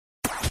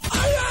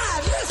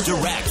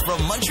Direct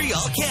from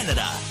Montreal,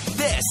 Canada,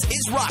 this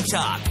is Rock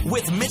Talk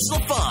with Mitch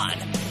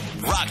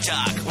Lafon. Rock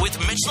Talk with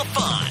Mitch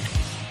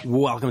Lafon.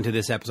 Welcome to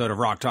this episode of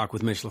Rock Talk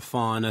with Mitch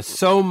Lafon.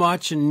 So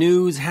much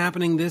news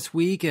happening this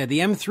week. The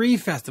M3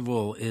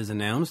 Festival is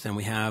announced, and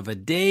we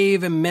have Dave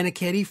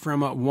Meniketti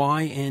from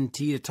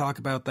Y&T to talk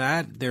about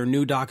that, their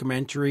new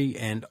documentary,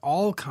 and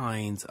all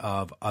kinds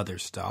of other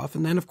stuff.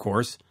 And then, of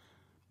course,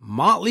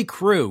 Motley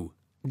Crue,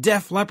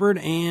 Def Leppard,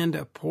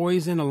 and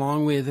Poison,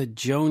 along with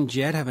Joan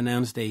Jett, have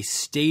announced a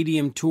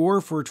stadium tour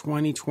for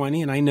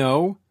 2020. And I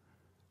know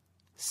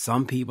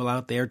some people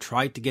out there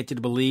tried to get you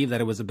to believe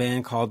that it was a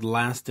band called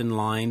Last in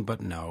Line,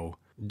 but no.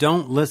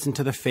 Don't listen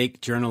to the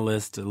fake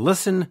journalists.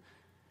 Listen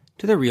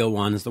to the real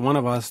ones, the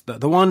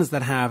ones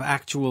that have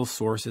actual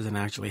sources and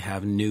actually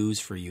have news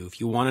for you. If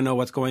you want to know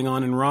what's going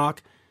on in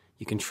rock,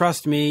 you can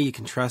trust me, you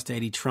can trust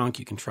Eddie Trunk,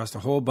 you can trust a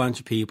whole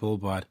bunch of people,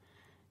 but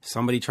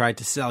somebody tried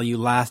to sell you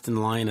Last in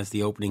Line as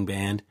the opening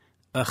band.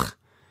 Ugh.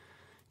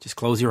 Just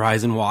close your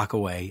eyes and walk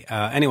away.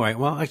 Anyway,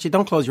 well, actually,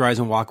 don't close your eyes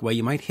and walk away.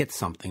 You might hit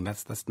something.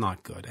 That's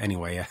not good.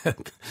 Anyway,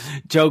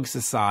 jokes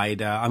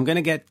aside, I'm going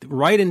to get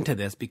right into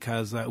this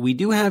because we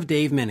do have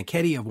Dave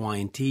Meniketti of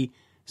Y&T.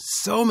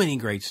 So many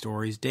great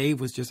stories.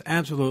 Dave was just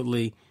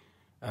absolutely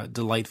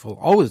delightful.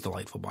 Always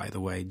delightful, by the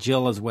way.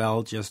 Jill as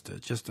well. Just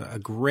a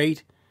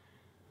great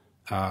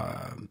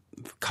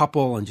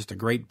couple and just a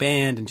great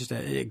band and just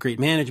a great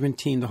management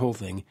team, the whole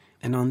thing.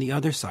 And on the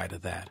other side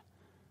of that,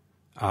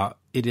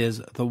 it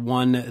is the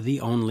one, the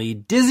only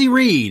Dizzy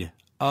Reed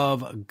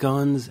of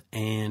Guns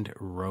N'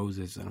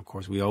 Roses. And of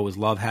course, we always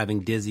love having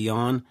Dizzy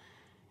on.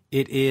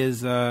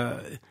 It's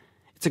a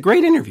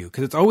great interview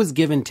because it's always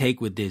give and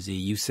take with Dizzy.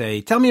 You say,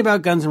 tell me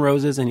about Guns N'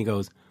 Roses. And he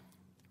goes,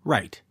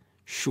 right,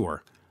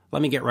 sure.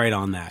 Let me get right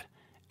on that.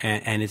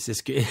 And it's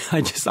just,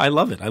 I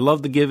love it. I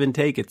love the give and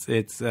take.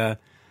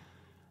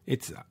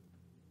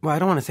 Well, I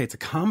don't want to say it's a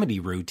comedy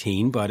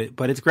routine, but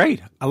it's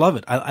great. I love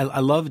it. I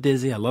love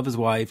Dizzy. I love his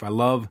wife. I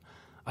love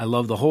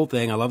the whole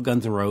thing. I love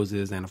Guns N'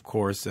 Roses. And of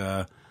course,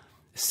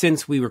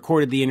 since we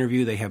recorded the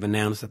interview, they have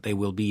announced that they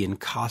will be in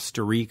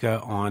Costa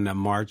Rica on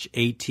March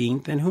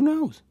 18th. And who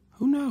knows?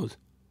 Who knows?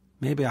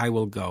 Maybe I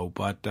will go.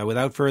 But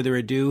without further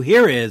ado,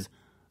 here is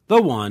the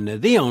one,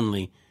 the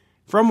only,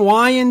 from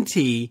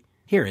Y&T.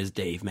 Here is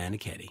Dave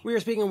Meniketti. We are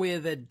speaking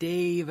with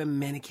Dave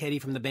Meniketti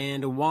from the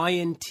band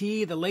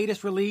Y&T. The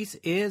latest release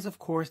is, of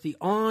course, the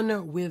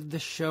On With The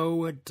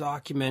Show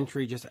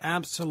documentary. Just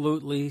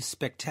absolutely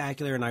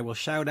spectacular. And I will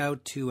shout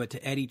out to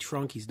Eddie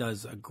Trunk. He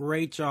does a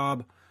great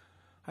job.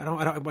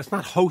 It's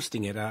not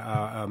hosting it.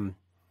 What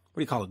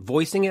do you call it?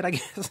 Voicing it, I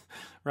guess.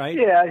 Right?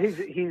 Yeah, he's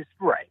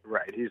right.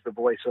 He's the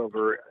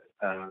voiceover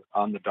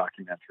on the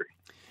documentary.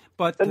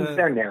 But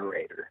their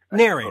narrator.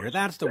 Narrator,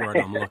 that's the word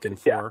I'm looking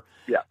for.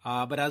 Yeah.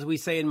 But as we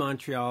say in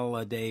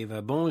Montreal, Dave,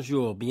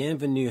 bonjour,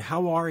 bienvenue.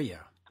 How are you?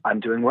 I'm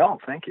doing well,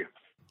 thank you.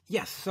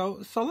 Yes.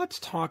 So let's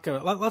talk.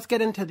 Let's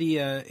get into the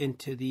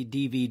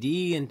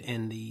DVD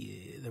and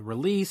the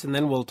release, and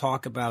then we'll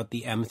talk about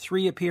the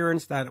M3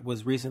 appearance that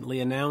was recently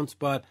announced.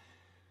 But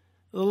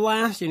the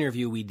last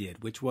interview we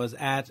did, which was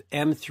at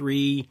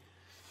M3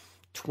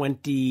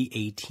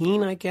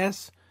 2018, I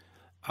guess.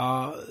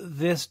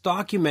 This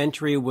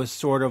documentary was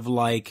sort of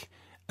like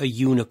a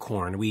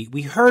unicorn.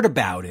 We heard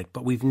about it,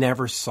 but we've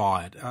never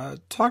saw it.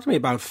 Talk to me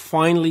about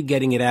finally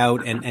getting it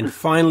out and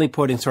finally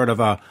putting sort of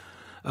a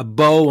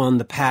bow on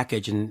the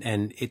package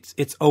and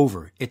it's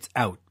over. It's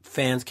out.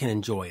 Fans can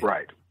enjoy it.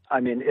 Right. I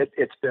mean,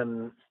 it's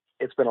been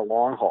a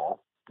long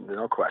haul,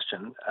 no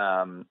question.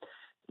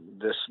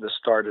 This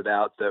started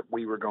out that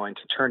we were going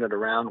to turn it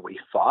around. We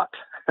thought,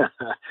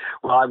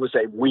 well, I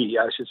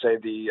should say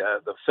the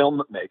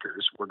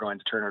filmmakers were going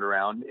to turn it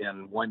around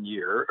in 1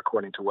 year,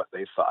 according to what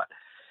they thought.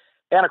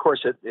 And of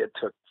course, it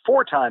took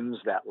 4 times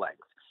that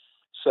length.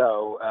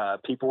 So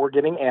people were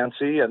getting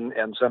antsy,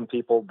 and some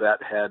people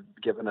that had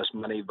given us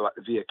money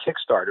via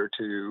Kickstarter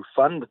to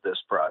fund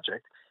this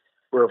project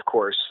were, of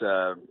course,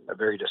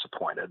 very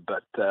disappointed.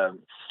 But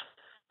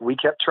we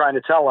kept trying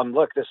to tell them,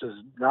 look, this is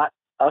not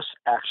us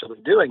actually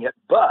doing it,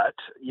 but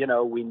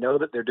we know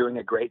that they're doing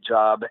a great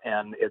job,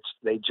 and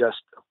they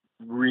just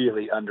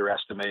really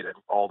underestimated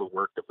all the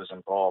work that was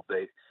involved.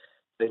 They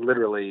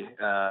literally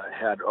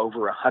had over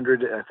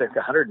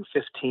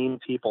 115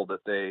 people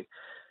that they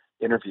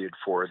interviewed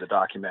for the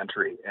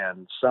documentary,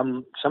 and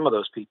some of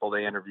those people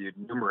they interviewed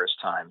numerous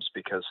times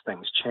because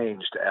things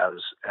changed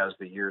as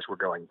the years were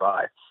going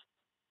by,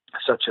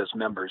 such as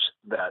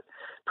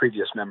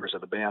previous members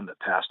of the band that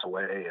passed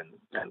away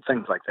and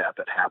things like that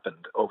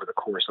happened over the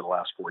course of the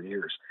last 4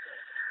 years.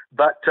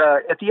 But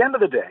at the end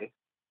of the day,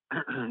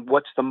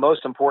 what's the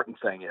most important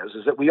thing is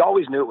that we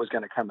always knew it was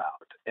going to come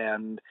out,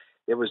 and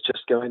it was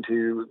just going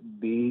to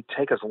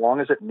take as long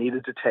as it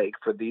needed to take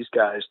for these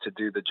guys to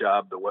do the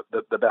job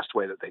the best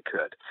way that they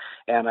could.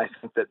 And I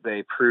think that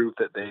they proved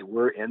that they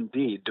were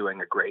indeed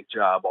doing a great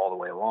job all the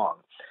way along.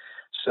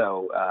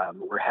 So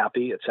we're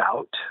happy it's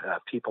out.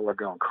 People are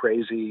going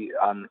crazy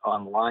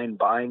online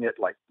buying it.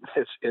 Like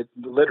it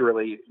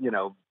literally,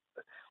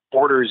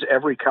 orders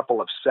every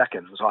couple of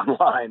seconds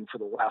online for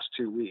the last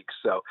 2 weeks.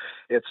 So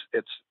it's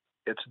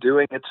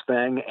doing its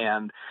thing,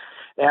 and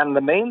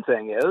the main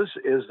thing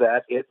is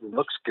that it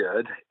looks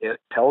good. It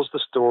tells the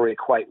story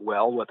quite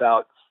well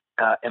without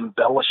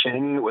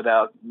embellishing,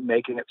 without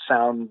making it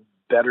sound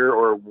better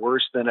or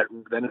worse than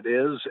it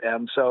is.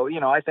 And so,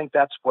 I think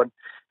that's what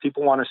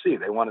people want to see.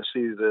 They want to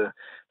see the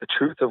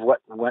truth of what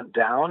went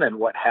down and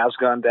what has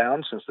gone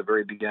down since the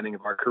very beginning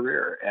of our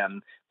career.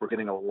 And we're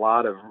getting a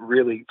lot of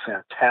really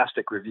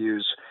fantastic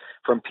reviews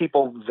from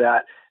people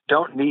that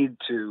don't need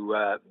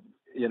to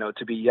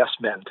be yes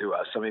men to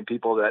us. I mean,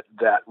 people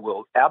that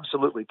will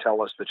absolutely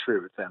tell us the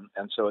truth.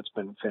 And so it's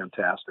been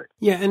fantastic.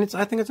 Yeah. And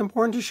I think it's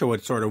important to show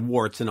it sort of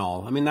warts and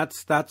all. I mean,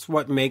 that's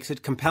what makes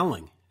it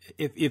compelling.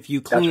 If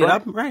you clean it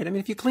up, right? I mean,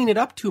 if you clean it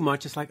up too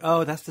much, it's like,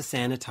 oh, that's the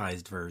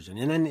sanitized version.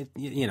 And then,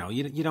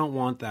 you don't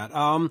want that.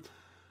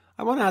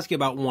 I want to ask you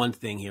about one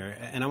thing here,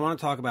 and I want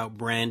to talk about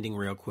branding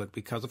real quick,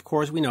 because of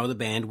course we know the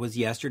band was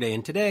Yesterday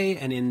and Today.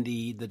 And in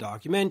the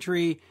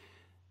documentary,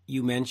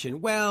 you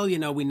mentioned, well,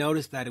 we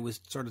noticed that it was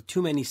sort of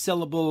too many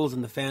syllables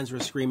and the fans were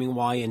screaming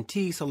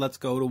Y&T, so let's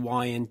go to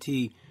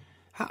Y&T.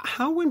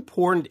 How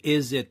important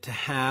is it to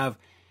have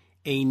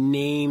a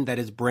name that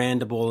is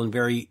brandable and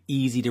very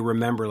easy to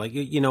remember? Like,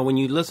 when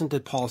you listen to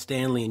Paul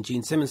Stanley and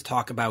Gene Simmons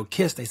talk about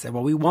Kiss, they said,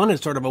 well, we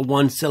wanted sort of a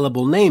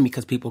one-syllable name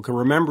because people could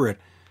remember it.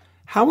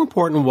 How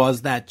important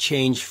was that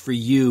change for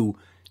you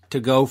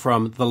to go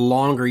from the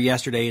longer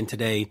Yesterday and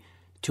Today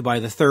to, by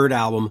the third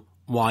album,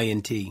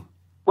 Y&T?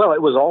 Well,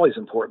 it was always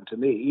important to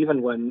me,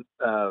 even when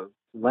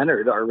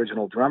Leonard, our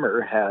original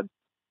drummer, had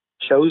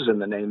chosen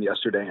the name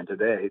Yesterday and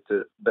Today.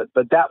 But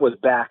that was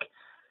back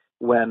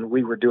when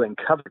we were doing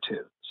cover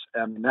tunes.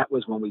 I mean, that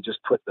was when we just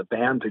put the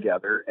band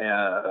together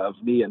of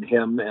me and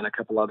him and a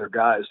couple other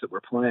guys that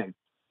were playing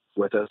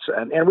with us.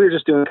 And we were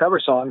just doing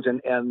cover songs,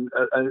 and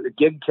a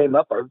gig came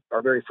up,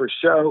 our very first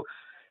show,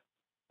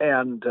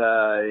 and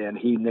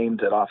he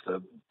named it off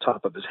the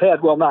top of his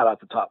head. Well, not off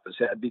the top of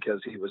his head,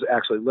 because he was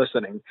actually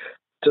listening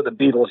to the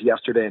Beatles'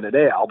 Yesterday and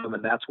Today album,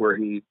 and that's where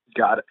he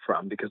got it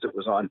from, because it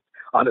was on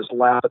his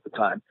lap at the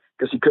time,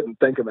 because he couldn't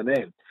think of a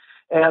name.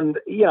 And,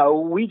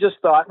 we just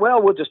thought,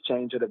 well, we'll just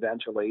change it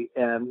eventually,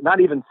 and not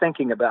even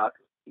thinking about,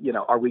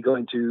 are we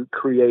going to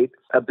create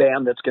a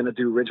band that's going to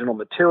do original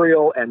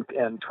material and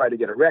try to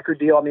get a record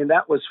deal? I mean,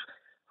 that was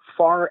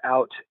far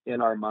out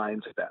in our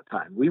minds at that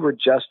time. We were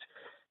just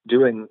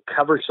doing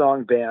cover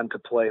song band to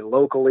play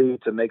locally,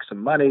 to make some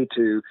money,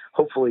 to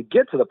hopefully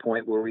get to the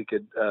point where we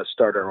could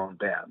start our own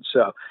band.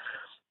 So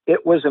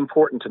it was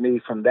important to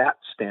me from that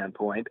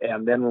standpoint.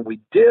 And then when we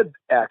did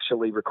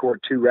actually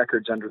record 2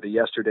 records under the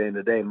Yesterday and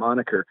Today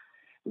moniker,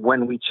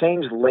 when we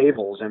changed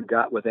labels and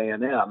got with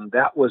A&M,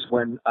 that was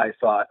when I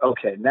thought,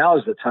 okay, now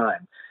is the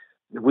time.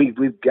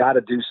 We've got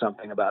to do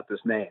something about this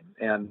name.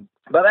 And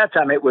by that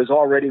time it was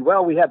already,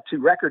 we had 2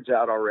 records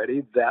out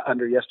already that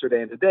under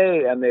Yesterday and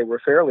Today, and they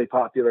were fairly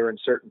popular in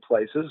certain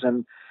places.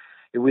 And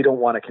we don't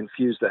want to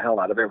confuse the hell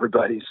out of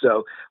everybody.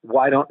 So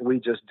why don't we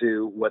just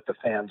do what the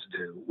fans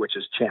do, which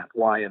is chant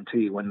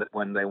Y&T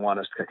when they want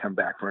us to come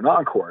back for an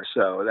encore?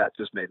 So that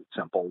just made it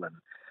simple.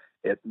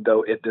 And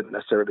though it didn't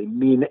necessarily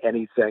mean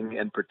anything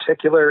in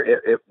particular,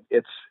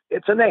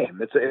 it's a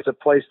name. It's a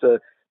place to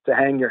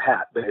hang your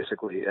hat,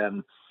 basically.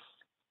 And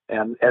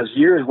as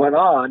years went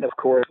on, of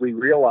course, we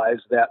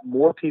realized that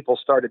more people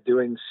started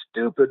doing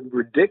stupid,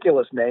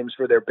 ridiculous names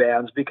for their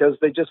bands because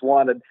they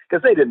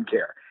didn't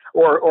care.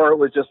 Or it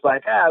was just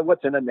like,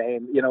 what's in a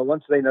name?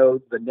 Once they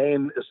know the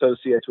name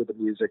associates with the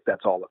music,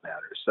 that's all that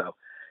matters. So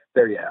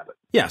there you have it.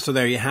 Yeah, so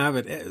there you have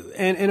it.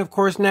 And of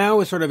course, now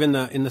is sort of in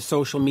the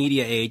social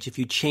media age. If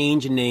you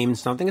change a name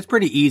something, it's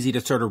pretty easy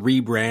to sort of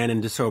rebrand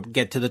and to sort of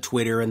get to the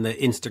Twitter and the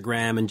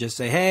Instagram and just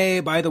say, hey,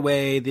 by the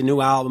way, the new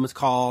album is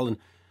called. And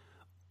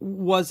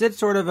was it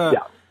sort of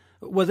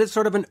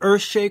an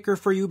earth shaker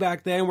for you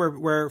back then,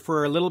 where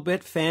for a little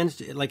bit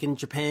fans like in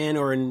Japan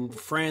or in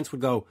France would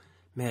go,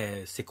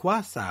 mais c'est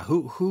quoi ça?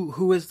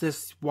 Who is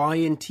this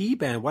Y&T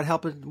band? What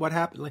happened?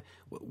 Like,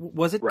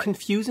 was it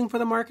confusing for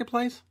the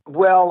marketplace?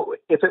 Well,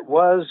 if it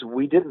was,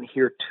 we didn't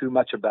hear too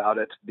much about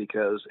it,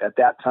 because at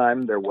that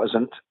time there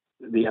wasn't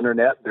the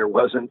internet, there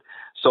wasn't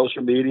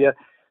social media.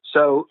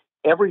 So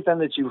everything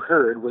that you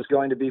heard was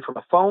going to be from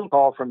a phone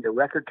call from your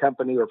record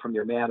company or from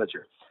your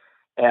manager.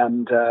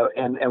 And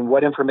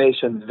what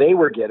information they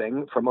were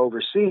getting from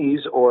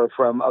overseas or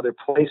from other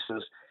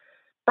places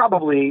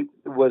probably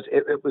was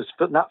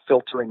not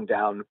filtering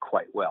down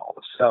quite well.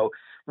 So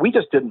we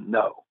just didn't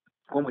know.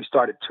 When we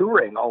started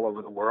touring all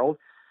over the world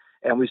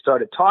and we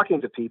started talking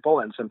to people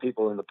and some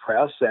people in the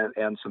press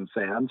and some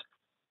fans,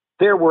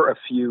 there were a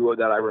few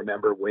that I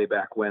remember way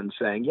back when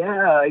saying,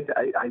 I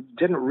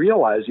didn't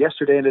realize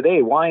Yesterday and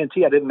Today,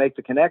 Y&T, I didn't make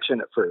the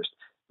connection at first,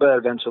 but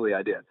eventually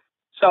I did.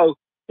 So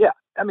yeah,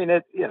 I mean,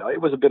 it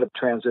was a bit of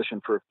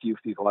transition for a few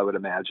people, I would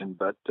imagine.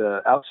 But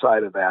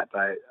outside of that,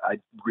 I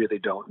really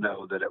don't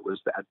know that it was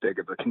that big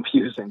of a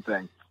confusing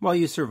thing. Well,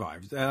 you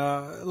survived.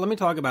 Let me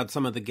talk about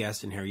some of the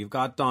guests in here. You've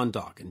got Don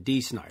Dokken,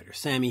 Dee Snider,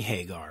 Sammy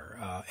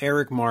Hagar,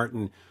 Eric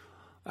Martin.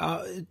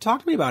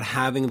 Talk to me about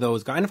having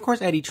those guys, and of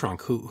course Eddie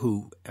Trunk,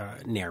 who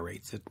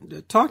narrates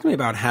it. Talk to me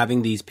about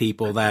having these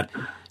people that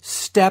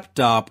stepped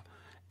up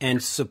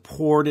and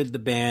supported the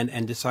band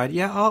and decided,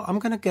 I'm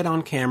going to get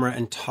on camera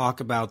and talk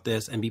about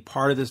this and be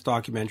part of this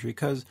documentary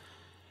because,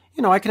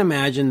 I can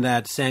imagine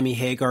that Sammy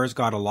Hagar's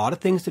got a lot of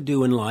things to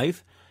do in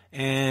life,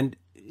 and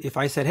if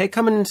I said, hey,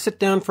 come and sit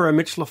down for a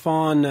Mitch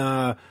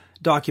Lafon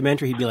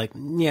documentary, he'd be like,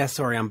 yeah,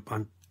 sorry,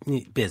 I'm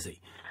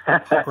busy.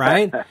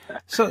 Right?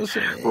 So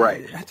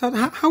right.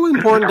 How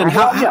important and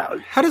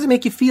how does it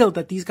make you feel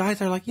that these guys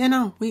are like,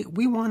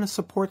 we want to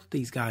support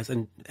these guys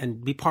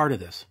and be part of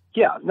this?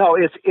 Yeah, no,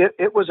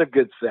 it was a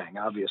good thing.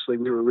 Obviously,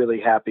 we were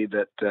really happy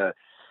that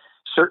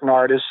certain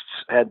artists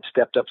had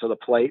stepped up to the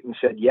plate and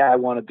said, yeah, I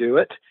want to do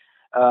it.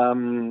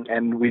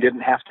 And we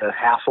didn't have to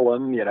hassle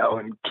them,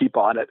 and keep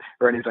on it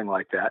or anything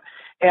like that.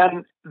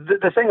 And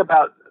the thing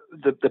about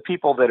the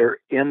people that are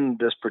in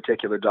this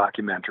particular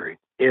documentary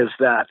is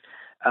that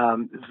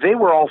they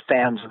were all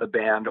fans of the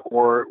band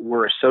or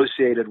were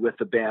associated with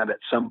the band at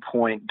some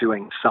point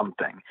doing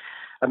something.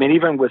 I mean,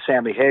 even with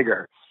Sammy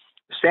Hagar,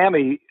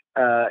 Sammy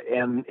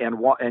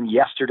and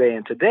Yesterday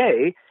and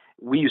Today,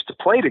 we used to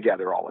play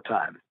together all the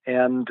time,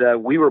 and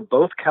we were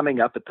both coming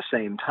up at the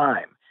same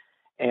time.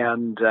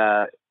 And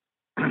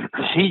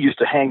he used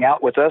to hang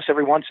out with us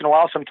every once in a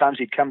while. Sometimes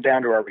he'd come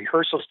down to our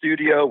rehearsal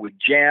studio, we'd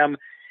jam.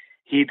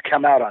 He'd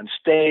come out on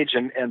stage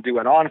and do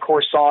an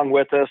encore song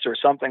with us or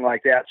something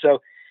like that.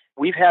 So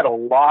we've had a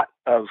lot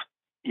of,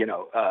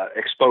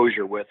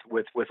 exposure with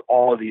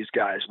all of these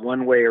guys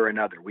one way or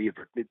another. We've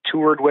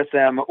toured with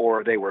them,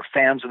 or they were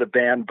fans of the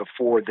band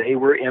before they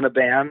were in a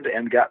band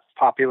and got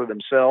popular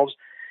themselves.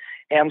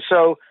 And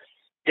so,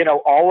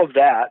 all of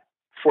that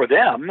for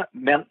them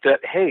meant that,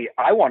 hey,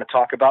 I want to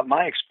talk about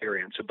my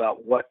experience,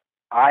 about what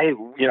I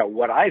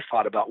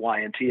thought about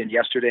Y&T and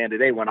Yesterday and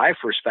Today when I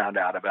first found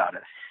out about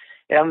it.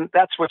 And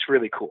that's what's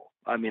really cool.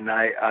 I mean,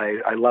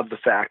 I love the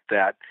fact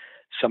that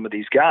some of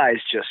these guys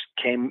just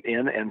came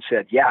in and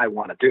said, yeah, I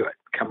want to do it.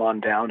 Come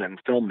on down and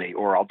film me,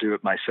 or I'll do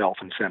it myself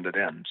and send it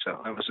in.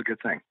 So it was a good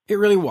thing. It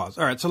really was.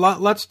 All right, so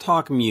let's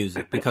talk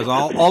music, because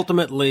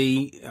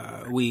ultimately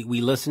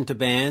we listen to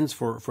bands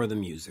for the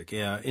music.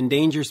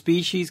 Endangered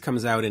Species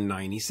comes out in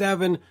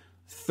 97.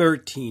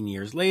 13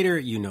 years later,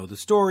 you know the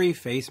story.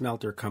 Face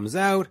Melter comes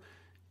out.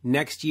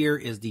 Next year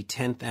is the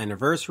 10th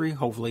anniversary.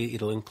 Hopefully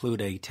it'll include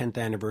a 10th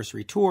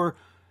anniversary tour.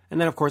 And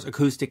then, of course,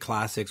 Acoustic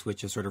Classics,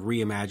 which is sort of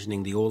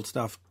reimagining the old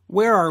stuff.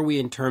 Where are we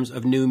in terms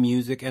of new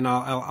music? And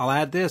I'll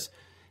add this.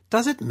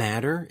 Does it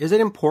matter? Is it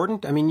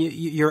important? I mean,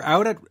 you're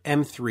out at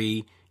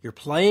M3. You're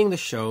playing the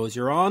shows.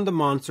 You're on the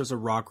Monsters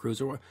of Rock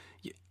cruise.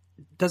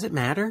 Does it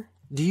matter?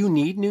 Do you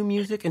need new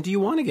music? And do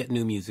you want to get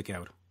new music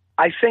out?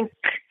 I think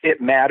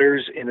it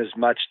matters in as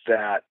much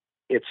that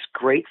it's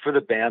great for the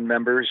band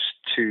members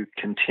to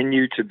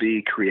continue to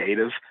be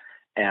creative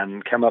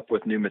and come up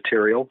with new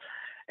material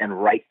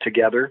and write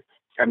together.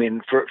 I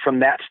mean, from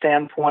that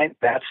standpoint,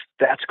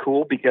 that's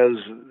cool, because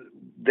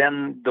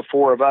then the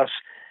four of us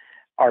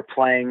are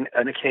playing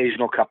an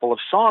occasional couple of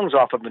songs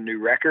off of a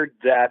new record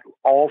that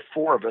all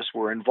four of us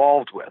were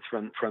involved with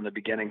from the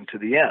beginning to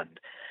the end.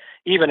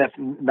 Even if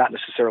not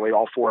necessarily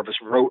all four of us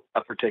wrote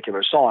a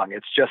particular song,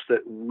 it's just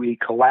that we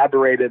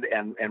collaborated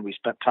and we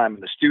spent time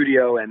in the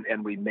studio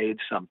and we made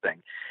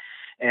something.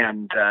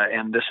 And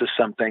this is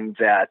something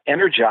that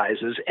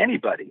energizes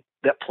anybody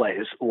that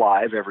plays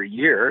live every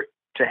year,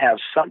 to have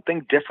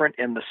something different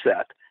in the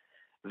set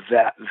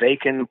that they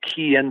can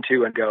key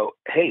into and go,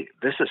 hey,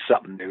 this is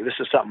something new. This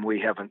is something we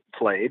haven't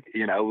played,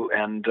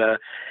 and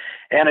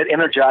it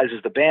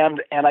energizes the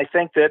band. And I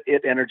think that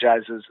it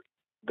energizes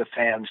the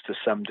fans to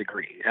some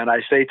degree. And I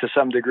say to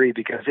some degree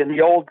because in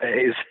the old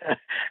days,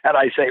 and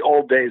I say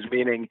old days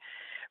meaning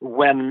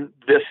when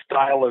this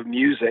style of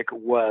music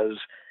was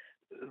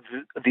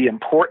the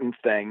important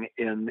thing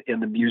in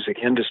the music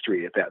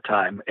industry at that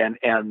time,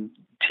 and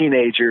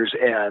teenagers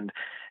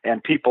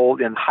and people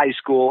in high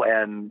school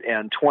and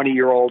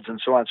 20-year-olds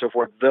and so on and so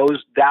forth,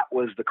 that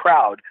was the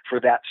crowd for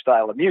that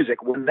style of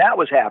music. When that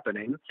was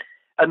happening,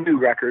 a new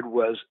record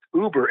was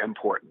uber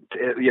important,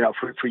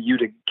 for you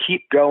to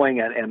keep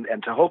going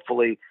and to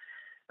hopefully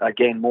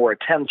gain more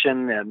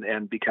attention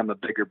and become a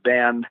bigger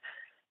band,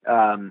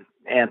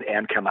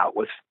 and come out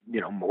with,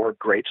 more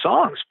great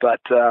songs. But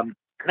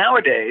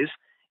nowadays,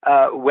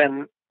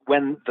 when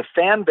the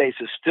fan base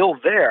is still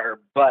there,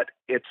 but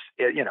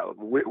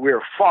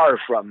we're far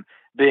from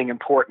being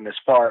important as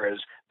far as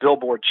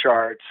Billboard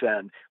charts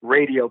and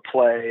radio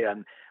play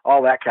and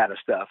all that kind of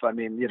stuff. I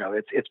mean,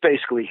 it's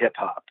basically hip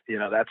hop.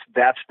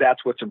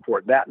 That's what's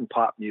important. That and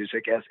pop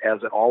music, as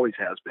it always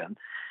has been.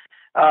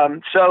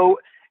 So,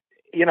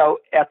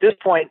 at this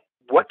point,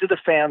 what do the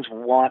fans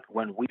want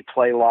when we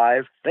play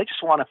live? They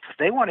just want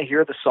to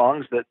hear the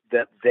songs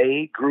that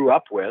they grew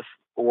up with,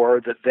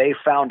 or that they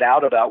found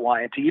out about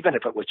Y&T, even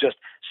if it was just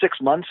 6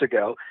 months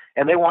ago,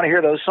 and they want to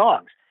hear those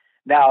songs.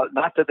 Now,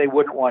 not that they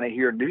wouldn't want to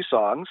hear new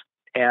songs.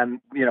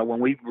 And,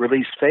 when we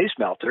released Face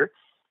Melter,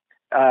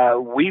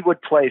 we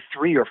would play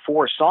 3 or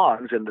 4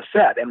 songs in the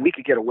set, and we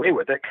could get away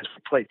with it because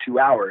we played 2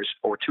 hours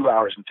or 2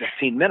 hours and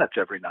 15 minutes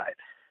every night.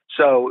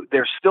 So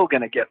they're still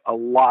going to get a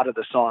lot of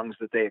the songs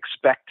that they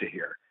expect to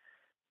hear.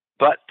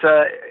 But,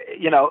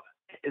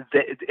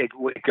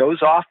 it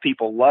goes off.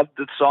 People love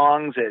the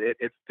songs.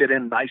 It fit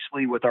in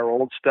nicely with our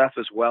old stuff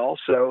as well.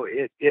 So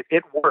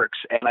it works,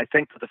 and I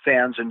think that the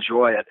fans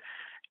enjoy it.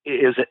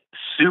 Is it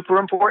super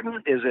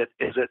important? Is it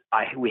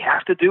we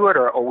have to do it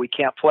or we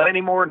can't play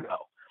anymore?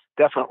 No,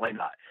 definitely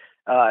not.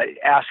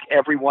 Ask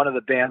every one of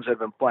the bands that have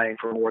been playing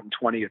for more than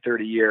 20 or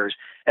 30 years,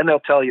 and they'll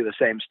tell you the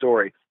same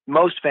story.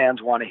 Most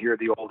fans want to hear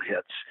the old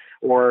hits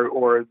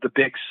or the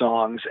big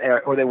songs,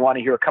 or they want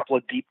to hear a couple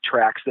of deep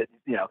tracks that,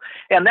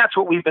 and that's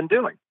what we've been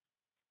doing.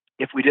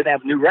 If we didn't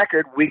have a new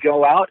record, we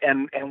go out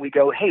and we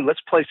go, hey,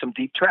 let's play some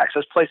deep tracks.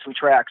 Let's play some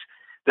tracks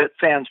that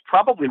fans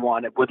probably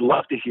would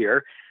love to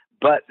hear,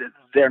 but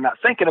they're not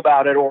thinking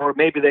about it, or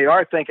maybe they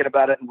are thinking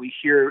about it, and we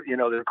hear, the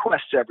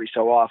requests every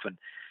so often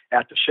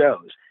at the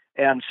shows.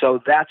 And so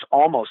that's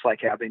almost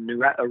like having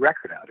a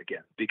record out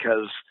again,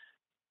 because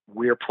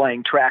we're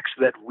playing tracks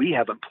that we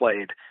haven't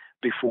played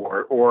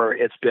before, or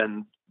it's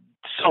been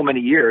so many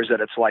years that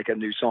it's like a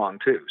new song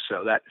too.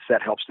 So that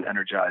helps to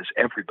energize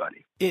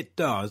everybody. It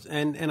does.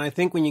 And I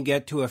think when you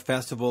get to a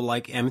festival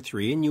like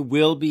M3, and you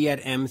will be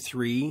at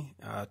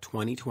M3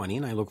 2020,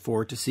 and I look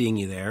forward to seeing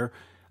you there,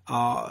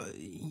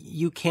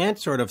 you can't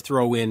sort of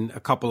throw in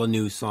a couple of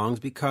new songs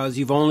because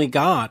you've only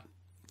got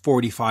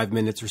 45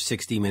 minutes or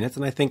 60 minutes.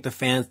 And I think the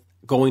fans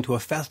going to a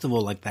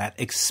festival like that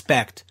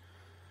expect,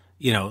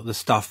 the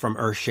stuff from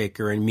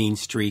Earthshaker and Mean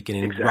Streak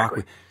and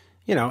exactly. Rock,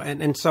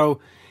 and so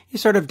you're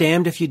sort of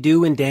damned if you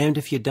do and damned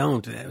if you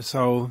don't.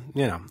 So,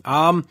 Yeah.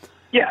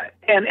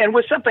 And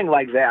with something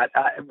like that,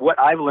 what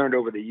I've learned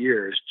over the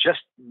years,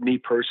 just me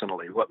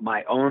personally, what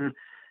my own,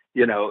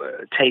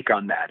 take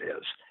on that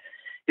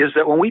is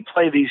that when we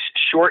play these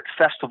short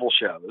festival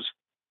shows,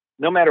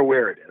 no matter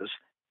where it is,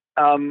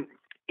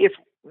 if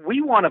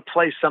we want to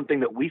play something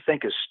that we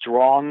think is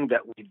strong,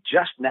 that we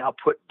just now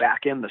put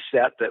back in the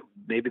set that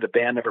maybe the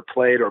band never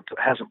played or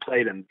hasn't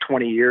played in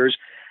 20 years,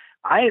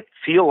 I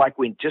feel like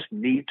we just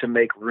need to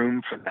make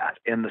room for that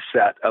in the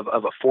set of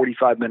a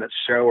 45-minute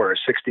show or a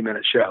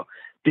 60-minute show,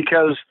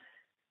 because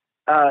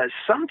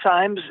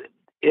sometimes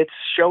it's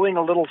showing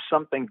a little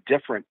something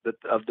different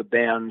of the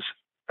band's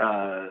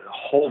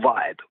whole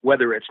vibe,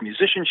 whether it's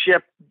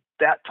musicianship,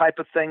 that type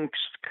of thing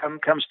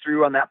comes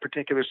through on that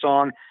particular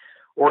song,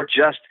 or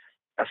just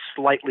a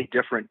slightly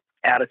different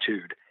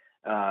attitude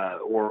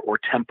or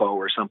tempo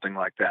or something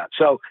like that.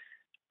 So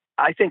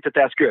I think that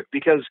that's good,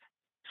 because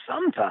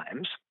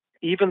sometimes,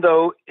 even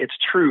though it's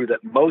true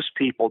that most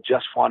people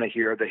just want to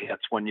hear the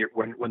hits when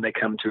they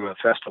come to a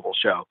festival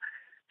show,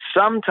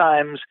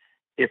 sometimes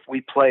if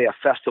we play a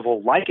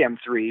festival like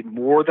M3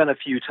 more than a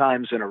few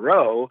times in a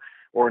row,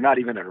 or not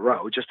even in a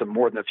row, just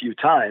more than a few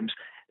times,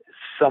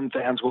 some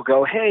fans will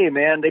go, "Hey,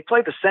 man, they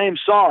play the same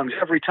songs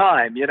every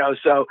time,"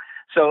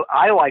 So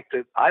I like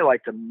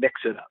to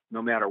mix it up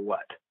no matter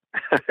what.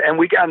 And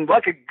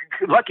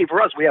lucky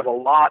for us, we have a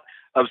lot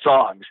of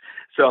songs,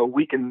 so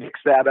we can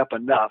mix that up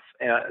enough,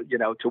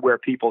 to where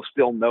people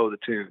still know the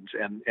tunes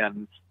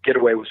and get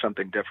away with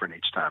something different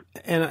each time.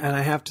 And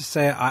I have to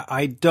say,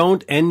 I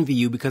don't envy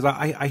you, because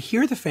I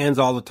hear the fans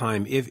all the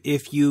time.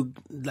 If you,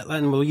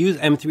 and we'll use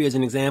M3 as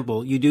an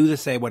example, you do a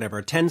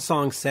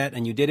 10-song set,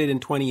 and you did it in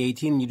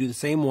 2018, and you do the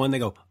same one, they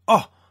go,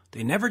 "Oh,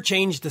 they never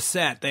changed the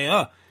set.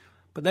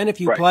 But then if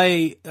you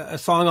play a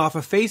song off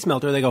of Face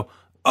Melter, they go,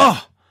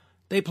 "Oh,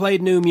 they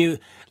played new music."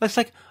 It's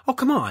like, oh,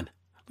 come on.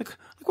 Like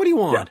what do you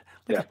want?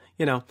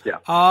 Getting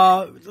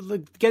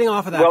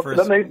off of that first.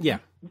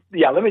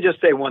 Let me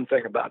just say one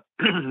thing about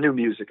new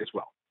music as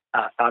well.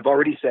 I've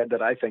already said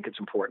that I think it's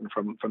important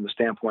from the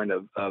standpoint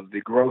of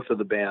the growth of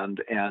the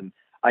band, and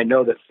I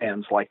know that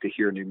fans like to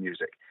hear new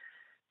music.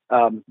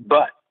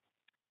 But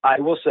I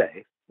will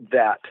say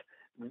that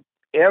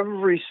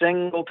every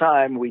single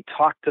time we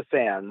talk to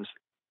fans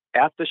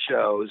at the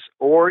shows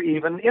or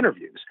even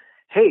interviews,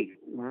 "Hey,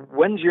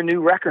 when's your new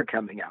record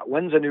coming out?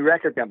 When's a new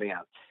record coming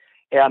out?"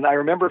 And I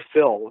remember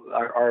Phil,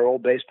 our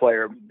old bass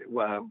player,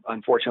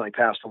 unfortunately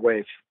passed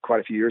away quite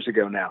a few years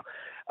ago now.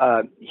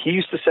 He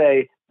used to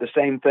say the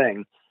same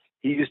thing.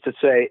 He used to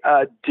say,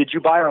 "Did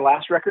you buy our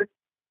last record?"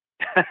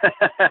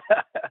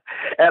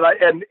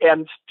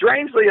 and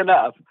strangely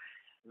enough,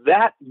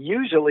 that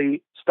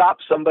usually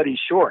stops somebody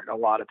short a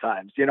lot of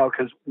times,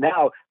 because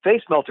now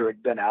Face Melter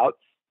had been out,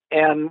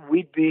 and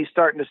we'd be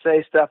starting to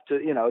say stuff to,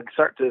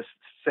 start to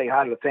say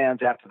hi to the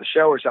fans after the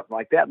show or something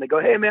like that. And they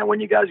go, "Hey, man, when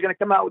you guys going to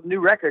come out with a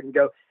new record?" And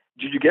go,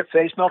 "Did you get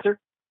Face Melter?"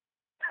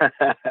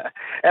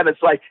 And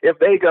it's like, if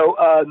they go,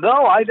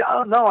 no, I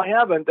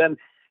haven't, then,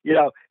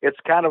 it's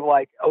kind of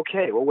like,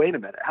 okay, well, wait a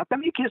minute. How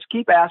come you just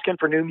keep asking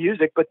for new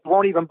music, but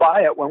won't even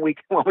buy it when we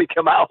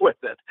come out with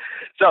it?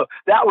 So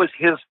that was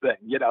his thing.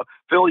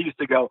 Phil used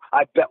to go,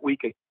 "I bet we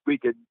could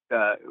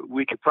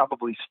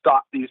probably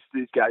stop these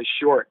guys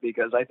short,"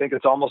 because I think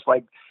it's almost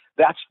like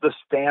that's the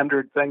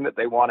standard thing that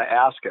they want to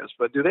ask us.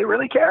 But do they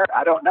really care?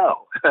 I don't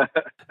know.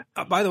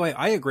 By the way,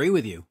 I agree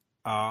with you.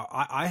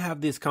 I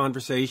have this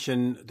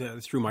conversation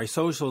through my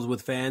socials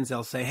with fans.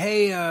 They'll say,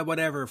 hey,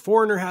 whatever,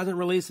 Foreigner hasn't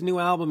released a new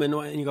album.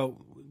 And you go,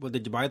 well,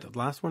 did you buy the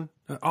last one?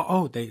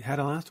 They had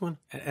a last one?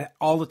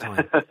 All the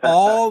time.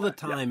 All the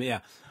time, yeah.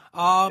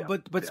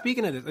 But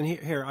speaking of this, and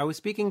here, I was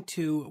speaking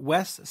to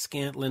Wes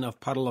Scantlin of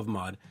Puddle of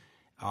Mud.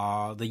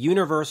 The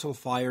Universal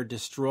Fire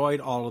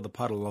destroyed all of the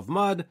Puddle of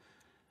Mud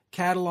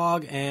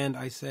catalog, and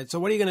I said, so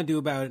what are you going to do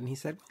about it? And he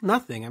said, well,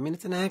 nothing. I mean,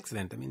 it's an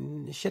accident. I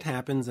mean, shit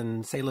happens,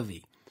 and c'est la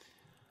vie.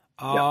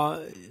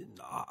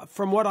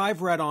 From what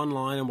I've read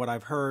online and what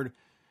I've heard,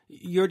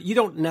 you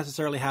don't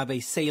necessarily have a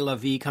c'est la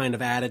vie kind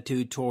of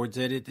attitude towards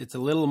it. It's a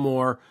little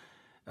more.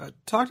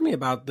 Talk to me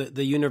about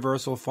the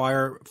Universal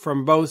Fire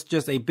from both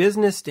just a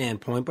business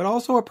standpoint, but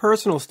also a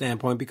personal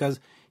standpoint, because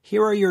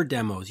here are your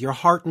demos, your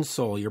heart and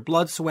soul, your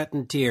blood, sweat,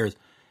 and tears,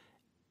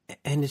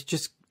 and it's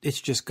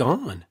just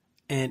gone.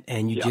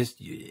 And you I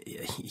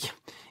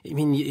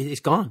mean, it's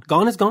gone.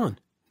 Gone is gone.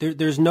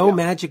 There's no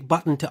magic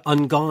button to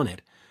ungone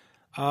it.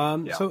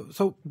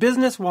 So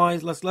business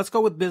wise, let's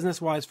go with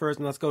business wise first,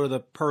 and let's go to the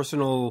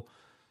personal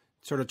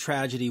sort of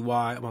tragedy.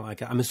 Why? Well,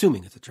 I'm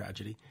assuming it's a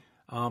tragedy.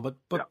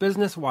 But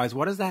business wise,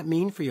 what does that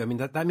mean for you? I mean,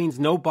 that means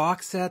no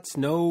box sets,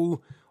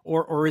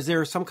 or is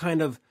there some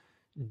kind of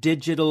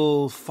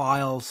digital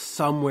file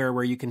somewhere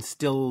where you can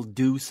still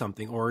do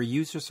something, or are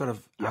you just sort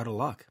of out of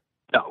luck?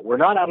 No, we're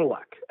not out of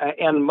luck.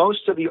 And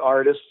most of the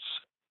artists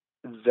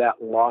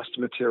that lost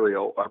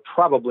material are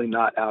probably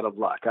not out of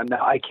luck.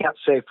 Now, I can't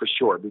say for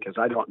sure because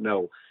I don't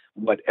know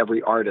what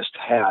every artist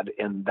had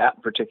in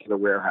that particular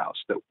warehouse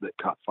that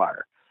caught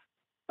fire.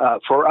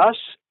 For us,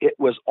 it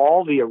was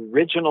all the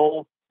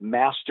original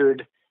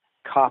mastered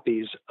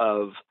copies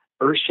of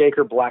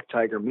Earthshaker, Black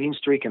Tiger, Mean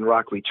Streak, and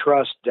Rock We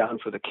Trust, Down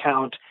for the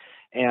Count,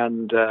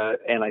 and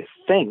I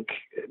think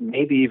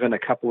maybe even a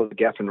couple of the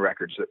Geffen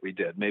records that we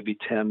did, maybe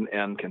 10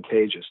 and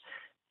Contagious,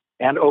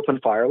 and Open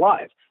Fire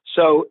Live.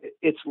 So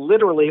it's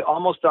literally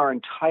almost our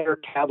entire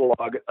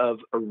catalog of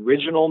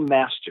original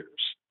masters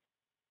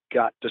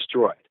got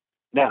destroyed.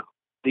 Now,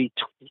 the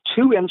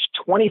 2-inch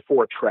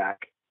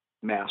 24-track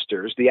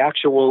masters, the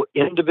actual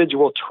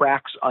individual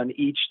tracks on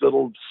each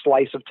little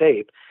slice of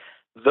tape,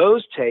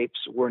 those tapes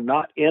were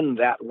not in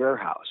that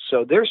warehouse.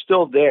 So they're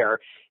still there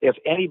if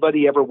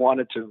anybody ever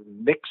wanted to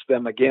mix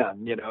them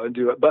again, and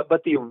do it.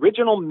 But the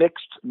original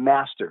mixed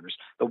masters,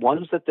 the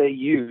ones that they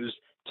used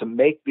to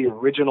make the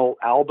original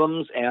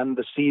albums and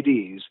the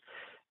CDs,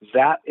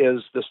 that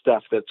is the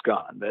stuff that's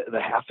gone, the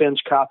half-inch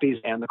copies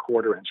and the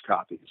quarter-inch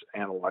copies,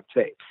 analog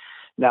tape.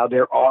 Now,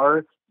 there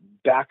are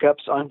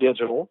backups on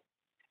digital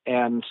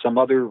and some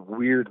other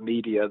weird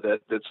media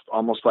that's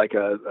almost like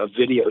a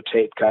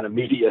videotape kind of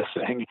media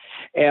thing.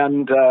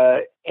 And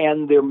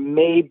there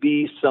may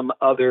be some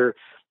other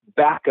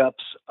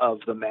backups of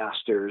the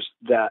masters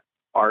that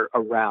are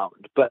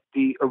around, but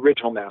the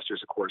original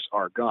masters, of course,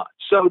 are gone.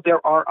 So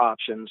there are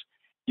options.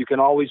 You can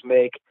always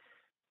make,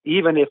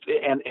 even if,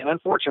 and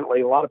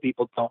unfortunately, a lot of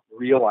people don't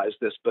realize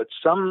this, but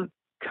some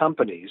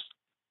companies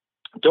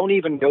don't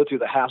even go through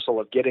the hassle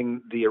of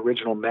getting the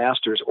original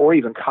masters or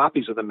even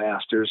copies of the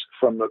masters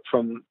from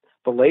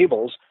the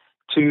labels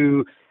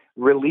to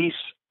release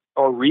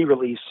or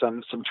re-release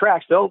some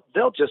tracks. They'll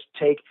just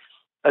take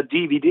a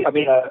DVD,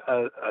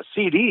 a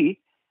CD,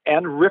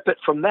 and rip it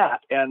from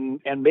that and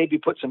maybe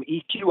put some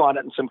EQ on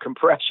it and some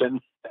compression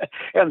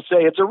and say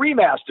it's a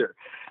remaster,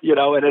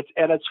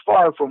 and it's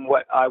far from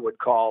what I would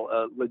call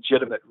a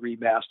legitimate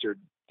remastered,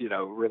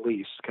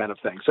 release kind of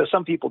thing. So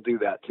some people do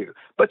that too,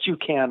 but you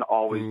can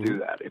always do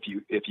that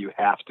if you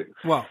have to.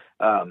 Well,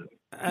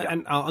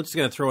 and I'm just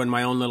going to throw in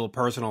my own little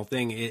personal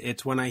thing.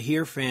 It's when I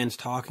hear fans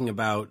talking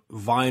about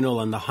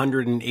vinyl and the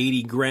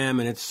 180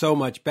 gram and it's so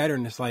much better.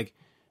 And it's like,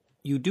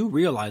 you do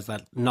realize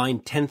that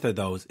 9/10 of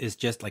those is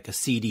just like a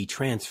CD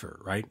transfer,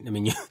 right? I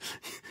mean,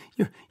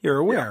 you're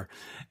aware. Yeah.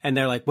 And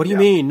they're like, what do you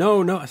mean?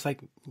 No. It's like,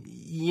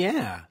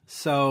 yeah.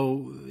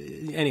 So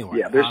anyway.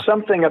 Yeah, there's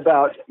something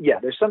about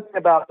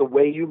the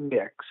way you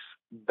mix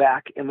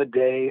back in the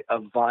day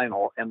of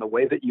vinyl and the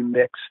way that you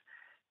mix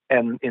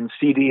and in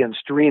CD and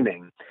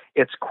streaming.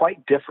 It's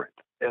quite different.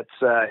 It's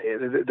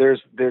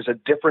there's a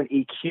different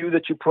EQ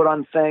that you put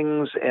on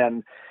things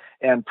and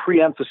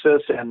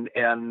pre-emphasis and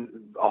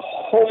a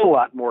whole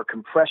lot more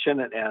compression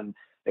and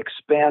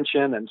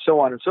expansion and so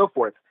on and so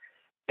forth.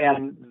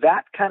 And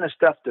that kind of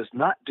stuff does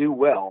not do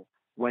well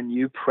when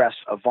you press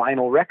a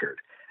vinyl record.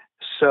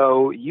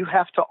 So you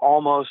have to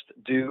almost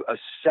do a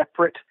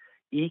separate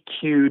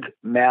EQ'd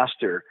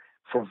master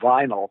for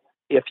vinyl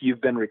if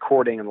you've been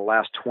recording in the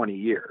last 20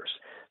 years.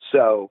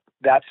 So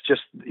that's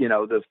just,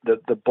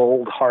 the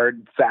bold,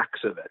 hard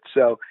facts of it.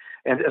 So,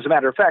 and as a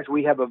matter of fact,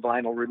 we have a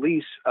vinyl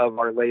release of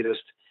our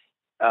latest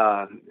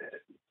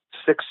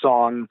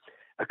 6-song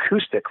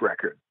acoustic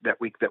record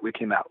that we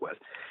came out with,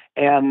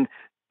 and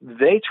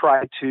they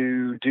tried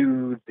to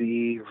do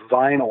the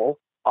vinyl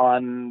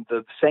on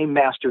the same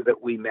master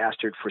that we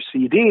mastered for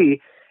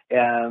CD,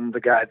 and the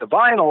guy at the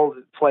vinyl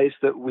place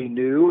that we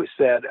knew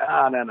said,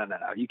 no,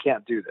 you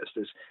can't do this.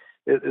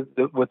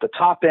 With the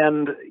top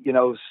end,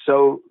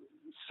 so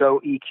so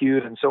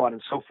EQ'd and so on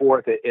and so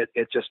forth.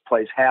 It just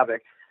plays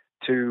havoc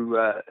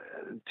to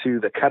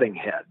the cutting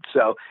head.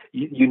 So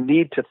you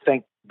need to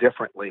think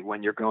differently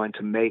when you're going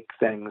to make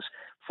things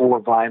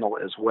for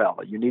vinyl as well.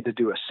 You need to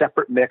do a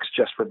separate mix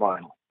just for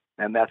vinyl.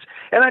 And that's,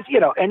 you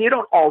know, and you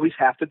don't always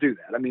have to do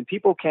that. I mean,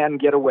 people can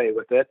get away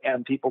with it,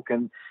 and people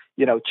can,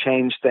 you know,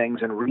 change things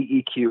and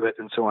re-EQ it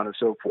and so on and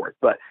so forth.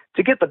 But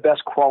to get the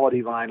best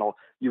quality vinyl,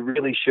 you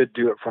really should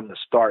do it from the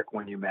start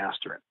when you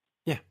master it.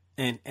 Yeah.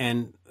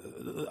 And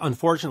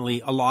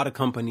unfortunately, a lot of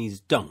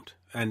companies don't,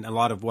 and a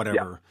lot of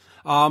whatever.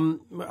 Yeah.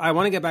 I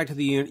want to get back to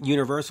the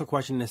universal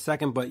question in a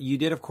second, but you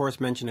did, of course,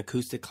 mention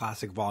Acoustic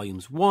Classic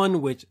Volumes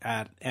 1, which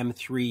at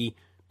M3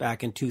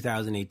 back in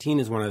 2018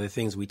 is one of the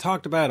things we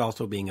talked about,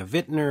 also being a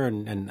vintner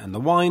and the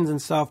wines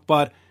and stuff.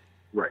 But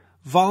right.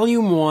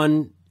 Volume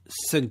 1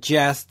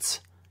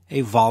 suggests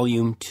a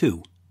Volume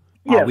 2.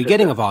 Yes, Are we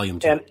getting a Volume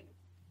 2? And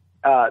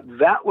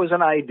that was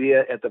an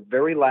idea at the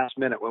very last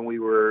minute when we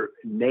were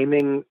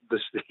naming the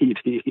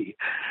CD.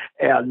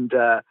 And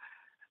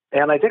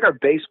I think our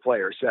bass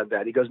player said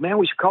that. He goes, man,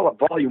 we should call it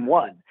Volume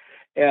 1.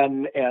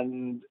 And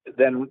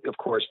then, of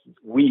course,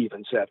 we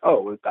even said,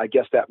 oh, I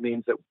guess that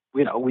means that,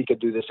 you know, we could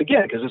do this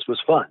again because this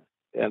was fun.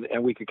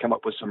 And we could come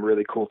up with some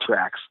really cool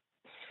tracks.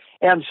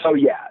 And so,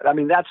 yeah, I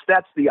mean, that's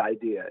the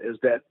idea, is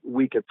that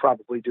we could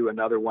probably do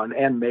another one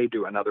and may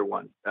do another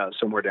one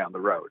somewhere down the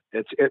road.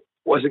 It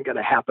wasn't going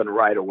to happen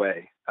right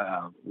away.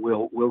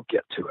 We'll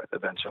get to it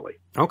eventually.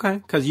 Okay,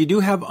 because you do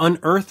have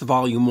Unearthed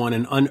Volume 1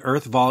 and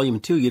Unearthed Volume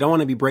 2. You don't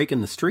want to be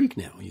breaking the streak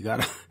now. You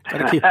got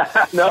to keep...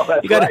 No,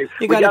 that's right.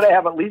 We got to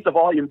have at least a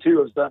Volume 2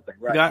 of something,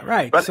 right?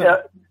 Right. But,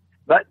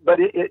 But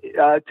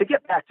to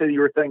get back to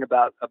your thing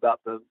about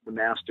the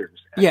masters.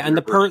 Yeah, and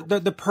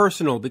the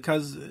personal,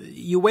 because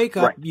you wake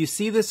up, right. You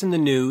see this in the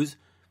news,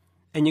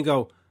 and you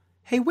go,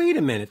 hey, wait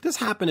a minute, this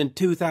happened in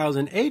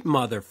 2008,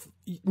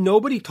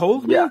 nobody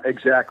told me? Yeah,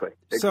 exactly.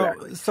 So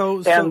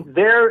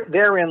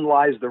therein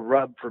lies the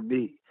rub for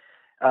me.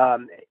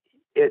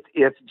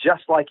 It's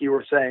just like you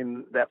were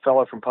saying, that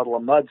fellow from Puddle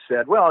of Mud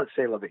said, well, it's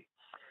C'est La Vie.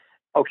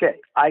 Okay,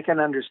 I can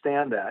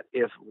understand that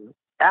if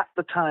at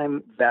the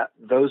time that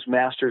those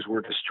masters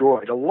were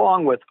destroyed,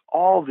 along with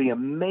all the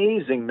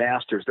amazing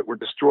masters that were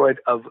destroyed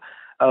of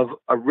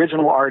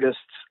original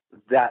artists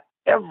that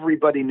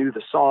everybody knew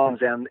the songs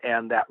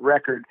and that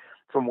record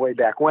from way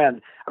back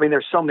when. I mean,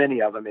 there's so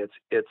many of them.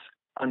 It's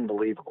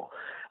unbelievable.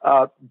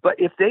 But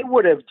if they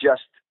would have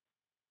just,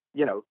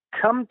 you know,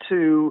 come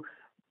to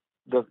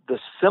the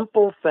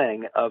simple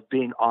thing of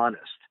being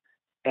honest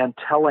and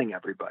telling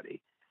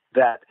everybody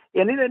that,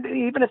 and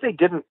even if they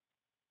didn't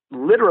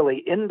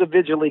literally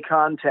individually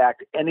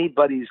contact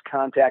anybody's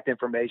contact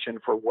information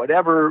for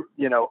whatever,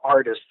 you know,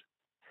 artist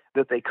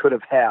that they could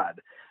have had,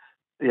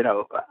 you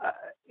know,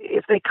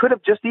 if they could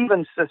have just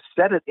even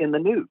said it in the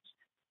news,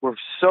 we're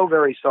so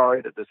very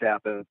sorry that this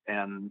happened,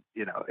 and,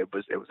 you know, it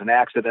was an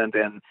accident,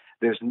 and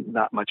there's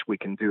not much we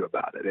can do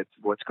about it. It's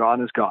what's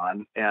gone is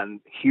gone,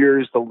 and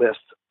here's the list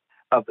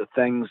of the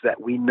things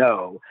that we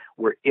know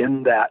were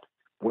in that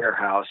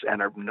warehouse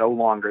and are no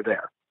longer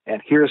there. And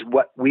here's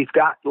what we've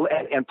got,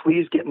 and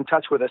please get in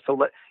touch with us to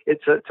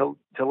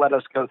let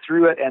us go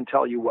through it and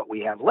tell you what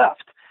we have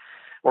left,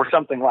 or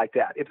something like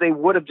that. If they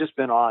would have just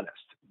been honest,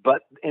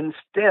 but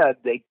instead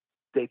they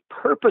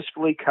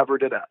purposefully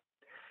covered it up,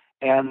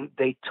 and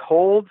they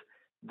told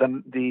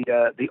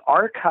the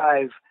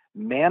archive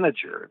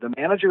manager, the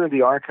manager of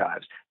the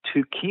archives,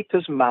 to keep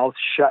his mouth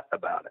shut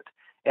about it,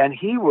 and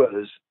he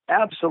was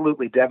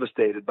absolutely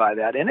devastated by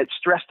that, and it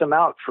stressed him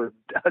out for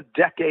a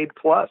decade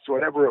plus,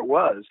 whatever it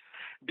was.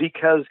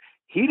 Because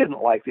he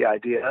didn't like the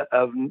idea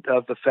of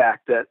the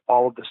fact that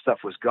all of the stuff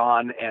was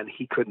gone and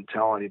he couldn't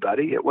tell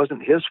anybody. It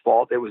wasn't his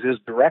fault. It was his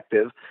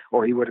directive,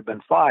 or he would have been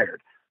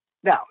fired.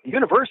 Now,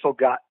 Universal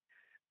got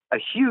a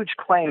huge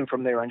claim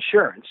from their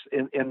insurance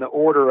in the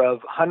order of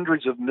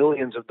hundreds of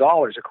millions of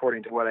dollars,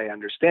 according to what I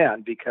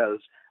understand, because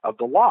of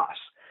the loss.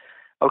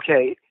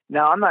 Okay,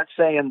 now I'm not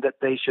saying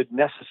that they should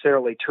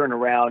necessarily turn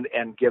around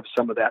and give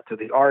some of that to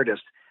the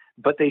artist,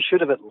 but they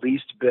should have at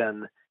least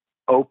been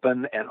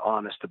open and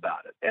honest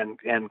about it,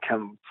 and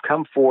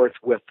come forth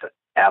with the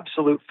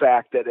absolute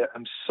fact that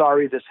I'm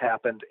sorry this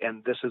happened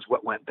and this is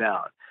what went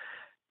down.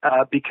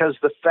 Because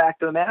the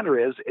fact of the matter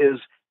is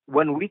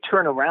when we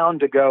turn around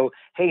to go,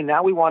 hey,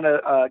 now we want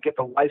to get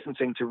the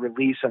licensing to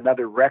release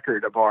another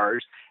record of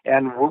ours,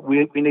 and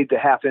we need the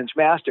half-inch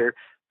master,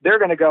 they're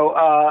going to go,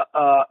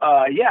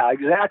 yeah,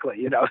 exactly.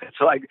 You know, it's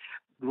like,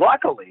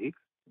 luckily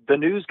the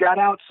news got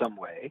out some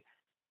way,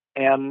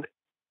 and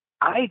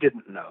I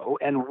didn't know,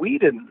 and we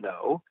didn't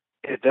know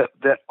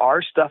that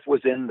our stuff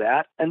was in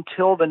that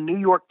until the New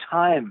York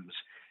Times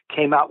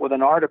came out with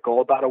an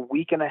article about a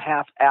week and a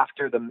half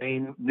after the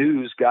main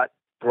news got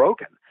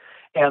broken.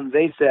 And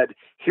they said,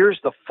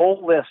 here's the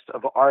full list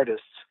of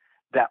artists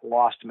that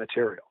lost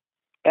material.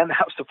 And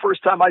that was the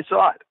first time I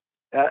saw it.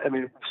 I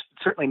mean,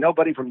 certainly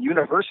nobody from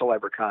Universal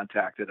ever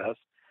contacted us.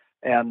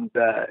 And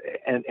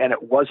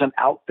it wasn't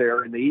out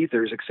there in the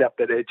ethers, except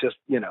that it just,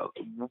 you know,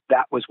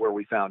 that was where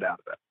we found out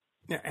about it.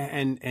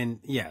 And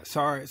yeah,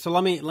 sorry. So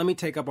let me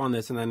take up on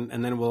this, and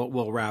then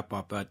we'll wrap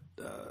up. But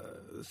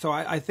so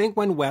I think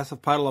when Wes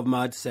of Puddle of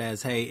Mud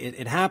says, "Hey,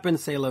 it happened,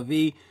 c'est la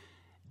vie,"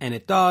 and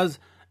it does,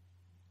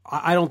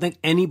 I don't think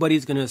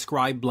anybody's going to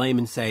ascribe blame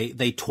and say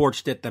they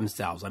torched it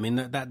themselves. I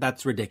mean,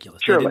 that's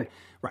ridiculous. Surely.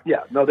 Right.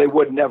 Yeah. No, they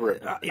would never.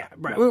 Yeah.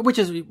 Right. No. Which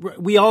is,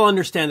 we all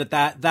understand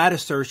that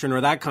assertion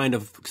or that kind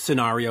of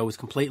scenario is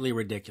completely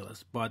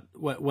ridiculous. But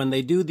when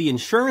they do the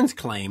insurance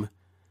claim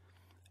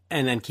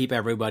and then keep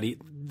everybody,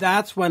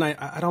 that's when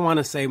I don't want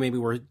to say maybe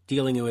we're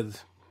dealing with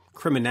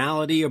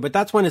criminality, but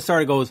that's when it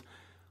sort of goes,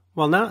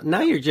 well,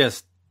 now you're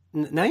just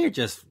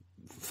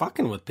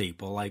fucking with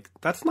people. Like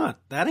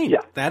that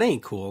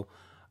ain't cool.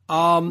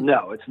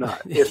 No, it's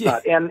not. It's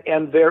not.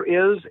 And there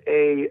is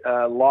a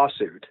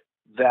lawsuit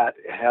that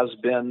has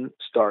been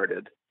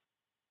started.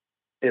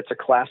 It's a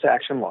class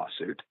action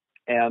lawsuit.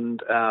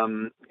 And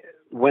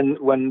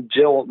when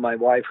Jill, my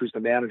wife, who's the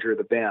manager of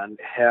the band,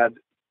 had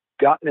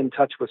gotten in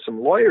touch with some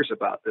lawyers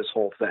about this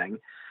whole thing,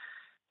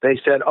 they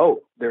said,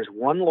 "Oh, there's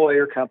one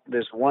lawyer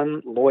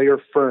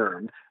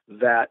firm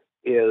that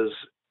is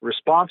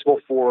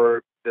responsible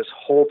for this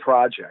whole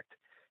project,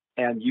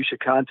 and you should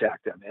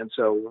contact them." And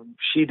so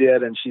she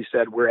did, and she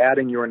said, "We're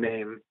adding your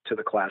name to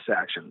the class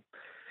action."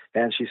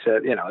 And she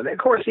said, and of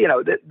course,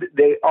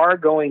 they are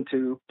going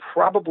to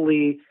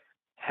probably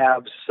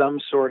have some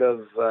sort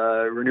of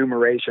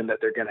remuneration that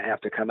they're going to have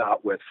to come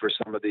out with for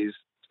some of these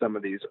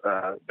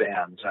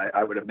bands,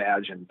 I would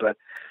imagine. But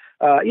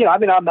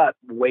I'm not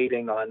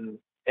waiting on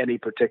any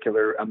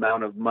particular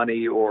amount of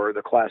money or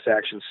the class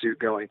action suit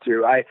going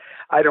through. I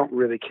don't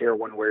really care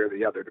one way or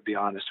the other, to be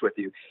honest with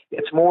you.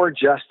 It's more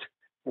just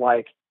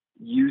like,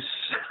 you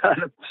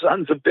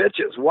sons of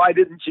bitches, why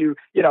didn't you,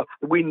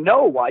 we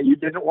know why you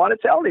didn't want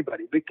to tell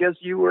anybody, because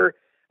you were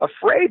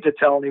afraid to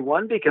tell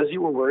anyone because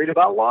you were worried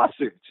about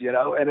lawsuits,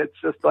 and it's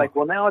just like,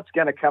 well, now it's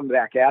going to come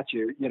back at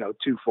you,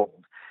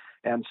 twofold.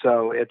 And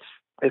so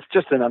it's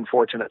just an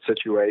unfortunate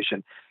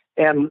situation.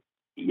 And,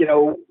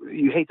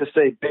 you hate to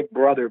say big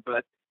brother,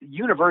 but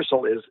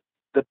Universal is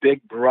the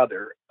big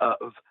brother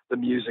of the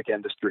music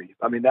industry.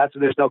 I mean,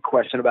 there's no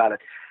question about it.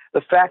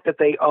 The fact that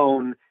they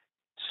own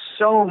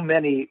so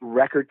many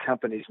record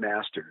companies'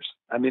 masters.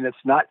 I mean, it's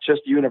not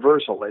just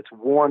Universal, it's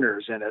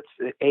Warner's, and it's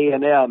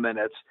A&M, and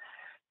it's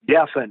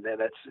Geffen,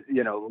 and it's,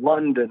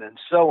 London, and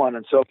so on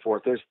and so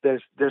forth.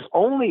 There's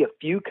only a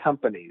few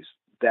companies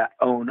that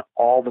own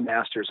all the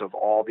masters of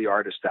all the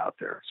artists out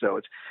there. So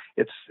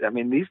I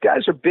mean, these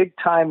guys are big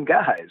time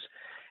guys.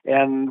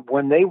 And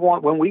when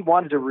we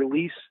wanted to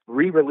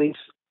re-release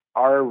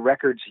our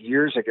records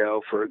years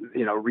ago for,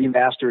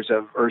 remasters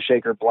of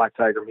Earthshaker, Black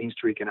Tiger, Mean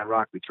Streak, and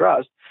Rock We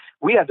Trust,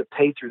 we had to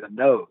pay through the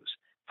nose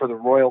for the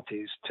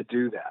royalties to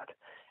do that.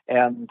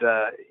 And,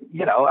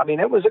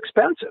 it was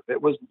expensive.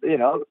 It was,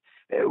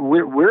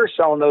 we're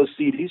selling those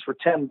CDs for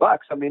 $10.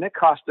 I mean, it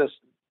cost us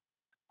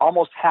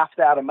almost half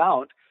that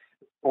amount,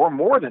 or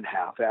more than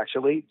half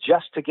actually,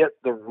 just to get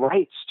the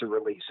rights to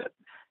release it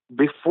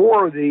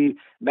before the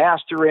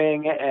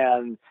mastering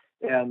and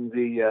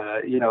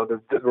the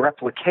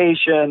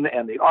replication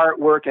and the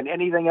artwork and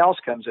anything else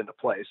comes into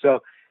play. So,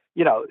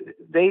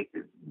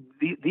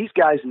 these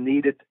guys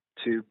needed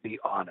to be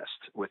honest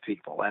with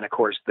people. And of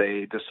course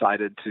they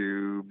decided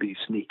to be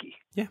sneaky.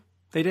 Yeah,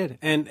 they did.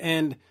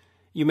 And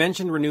you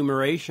mentioned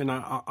remuneration.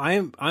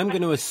 I'm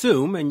going to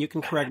assume, and you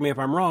can correct me if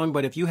I'm wrong,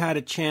 but if you had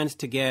a chance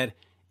to get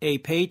a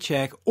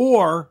paycheck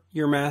or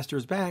your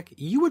masters back,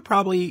 you would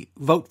probably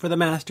vote for the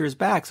masters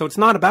back. So it's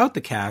not about the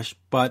cash,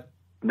 but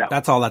no,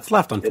 that's all that's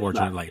left,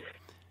 unfortunately.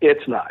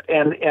 It's not.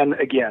 And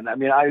again, I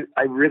mean,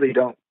 I really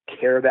don't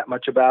care that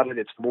much about it.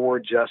 It's more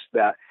just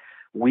that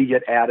we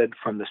get added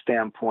from the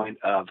standpoint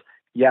of,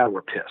 yeah,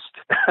 we're pissed.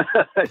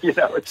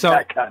 It's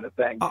that kind of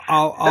thing.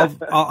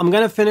 I'm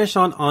going to finish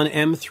on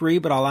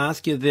M3, but I'll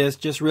ask you this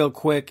just real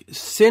quick.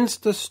 Since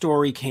the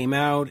story came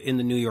out in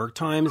the New York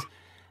Times,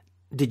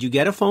 did you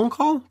get a phone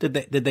call? Did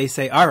they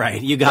say, all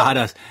right, you got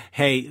us?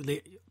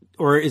 Hey,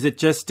 or is it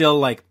just still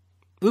like,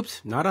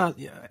 oops, not a,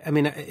 I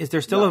mean, is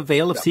there still a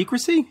veil of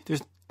secrecy?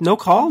 There's no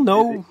call?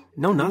 No,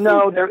 nothing?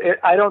 No,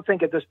 I don't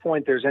think at this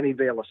point there's any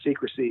veil of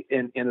secrecy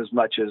in as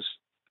much as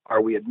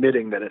are we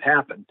admitting that it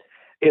happened.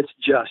 It's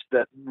just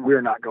that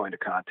we're not going to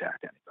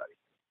contact anybody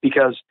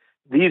because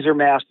these are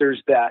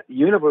masters that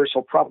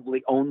Universal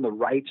probably own the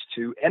rights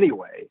to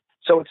anyway.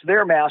 So it's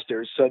their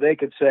masters. So they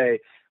could say,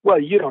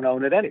 well, you don't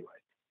own it anyway.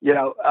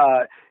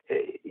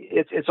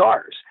 It's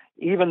ours,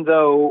 even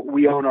though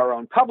we own our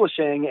own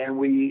publishing and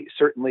we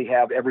certainly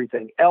have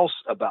everything else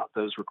about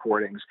those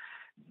recordings.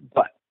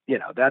 But,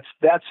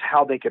 that's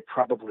how they could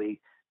probably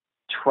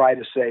try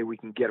to say we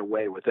can get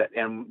away with it.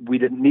 And we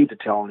didn't need to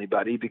tell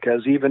anybody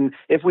because even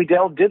if we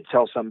did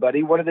tell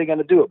somebody, what are they going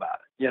to do about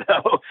it?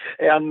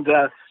 And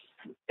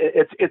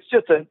it's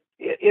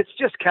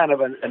just kind of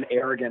an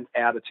arrogant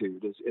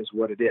attitude is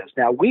what it is.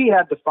 Now we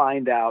had to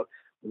find out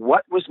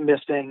what was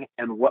missing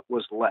and what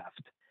was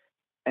left.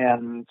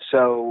 And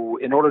so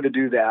in order to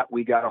do that,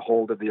 we got a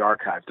hold of the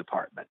archive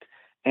department.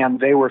 and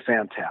they were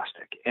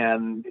fantastic.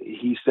 And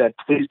he said,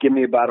 please give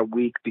me about a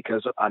week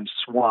because I'm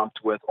swamped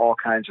with all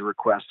kinds of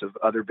requests of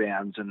other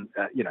bands and,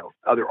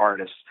 other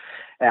artists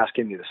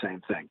asking me the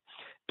same thing.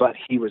 But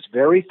he was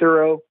very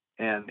thorough,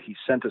 and he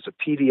sent us a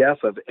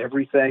PDF of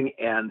everything.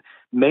 And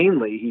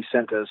mainly he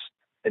sent us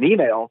an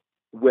email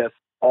with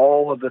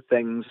all of the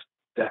things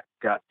that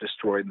got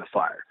destroyed in the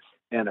fire.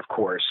 And of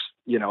course,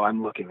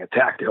 I'm looking at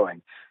that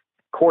going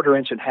 1/4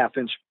 inch and 1/2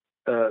 inch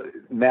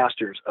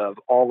masters of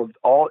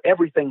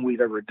everything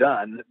we've ever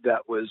done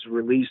that was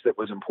released that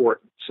was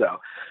important. So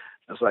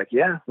I was like,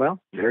 yeah, well,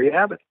 there you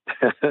have it.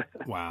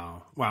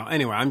 Wow.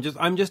 Anyway, I'm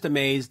just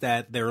amazed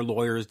that their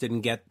lawyers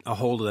didn't get a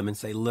hold of them and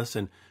say,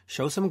 listen,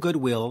 show some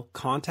goodwill,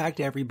 contact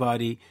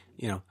everybody,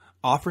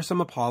 offer some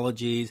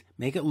apologies,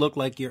 make it look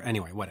like you're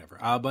anyway, whatever.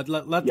 But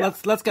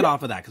let's get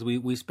off of that because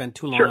we spent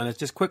too long on it.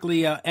 Just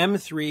quickly,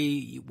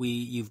 M3,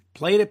 you've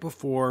played it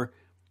before.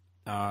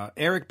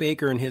 Eric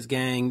Baker and his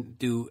gang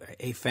do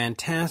a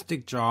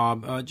fantastic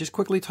job. Just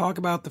quickly talk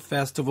about the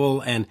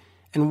festival and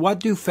what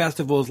do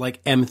festivals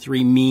like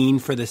M3 mean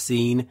for the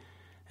scene,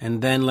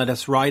 and then let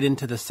us ride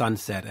into the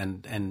sunset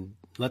and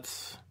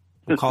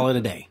we'll call it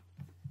a day.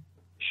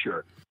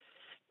 Sure.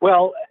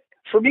 Well,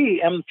 for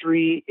me,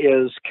 M3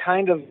 is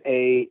kind of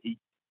an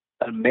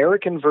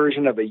American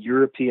version of a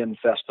European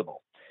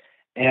festival.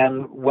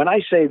 And when I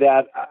say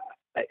that,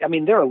 I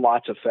mean, there are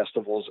lots of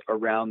festivals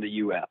around the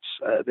U.S.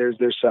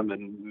 There's some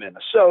in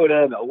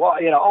Minnesota,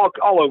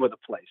 all over the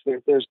place.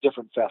 There's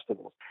different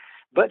festivals,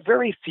 but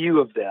very few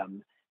of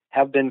them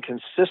have been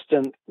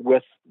consistent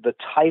with the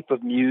type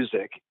of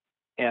music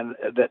and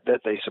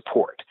that they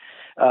support.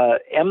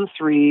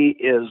 M3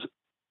 is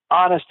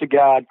honest to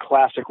God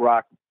classic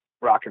rock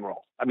and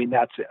roll. I mean,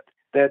 that's it.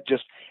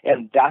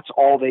 And that's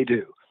all they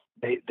do.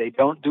 They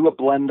don't do a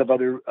blend of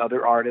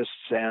other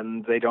artists,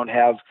 and they don't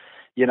have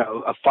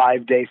a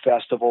 5-day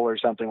festival or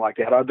something like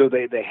that. Although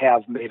they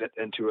have made it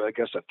into, I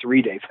guess, a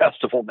 3-day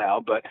festival now.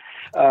 But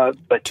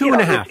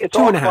 2.5. It's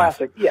all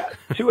classic. Yeah,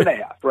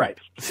 2.5. Right.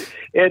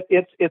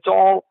 It's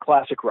all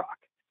classic rock.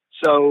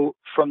 So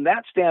from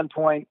that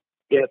standpoint,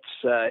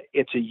 it's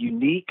a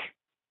unique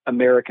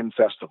American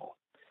festival.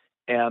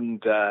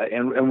 And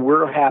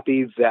we're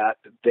happy that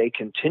they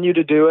continue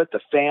to do it.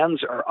 The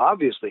fans are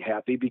obviously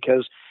happy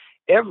because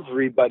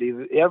everybody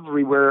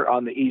everywhere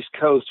on the East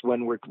Coast,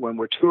 when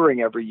we're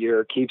touring every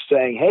year, keeps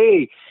saying,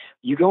 "Hey,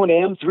 you going to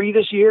M3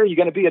 this year? You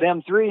going to be at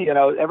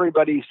M3?"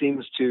 Everybody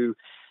seems to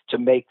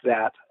make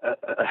that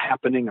a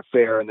happening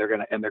affair, and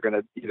they're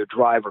gonna either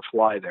drive or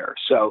fly there.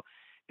 So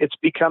it's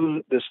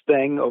become this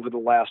thing over the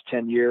last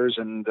 10 years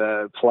and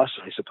plus,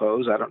 I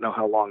suppose. I don't know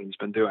how long he's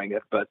been doing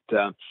it, but.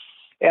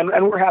 And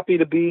we're happy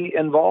to be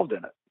involved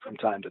in it from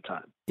time to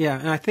time. Yeah,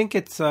 and I think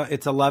it's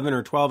 11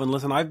 or 12. And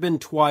listen, I've been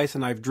twice,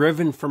 and I've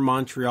driven from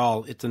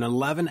Montreal. It's an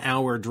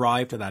 11-hour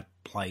drive to that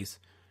place,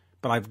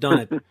 but I've done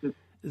it.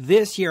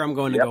 This year I'm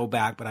going to go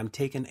back, but I'm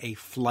taking a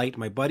flight.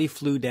 My buddy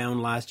flew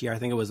down last year. I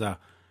think it was a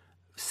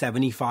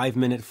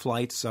 75-minute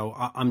flight, so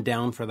I'm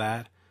down for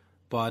that.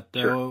 But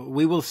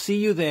we will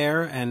see you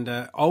there, and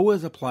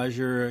always a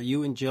pleasure.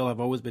 You and Jill have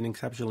always been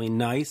exceptionally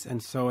nice.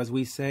 And so as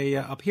we say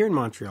up here in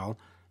Montreal,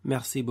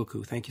 merci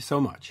beaucoup. Thank you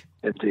so much.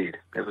 Indeed.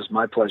 It was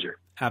my pleasure.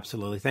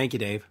 Absolutely. Thank you,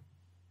 Dave.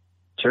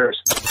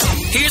 Cheers.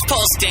 Here's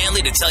Paul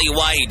Stanley to tell you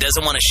why he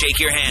doesn't want to shake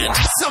your hand.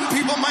 Some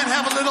people might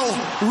have a little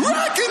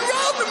rock and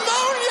roll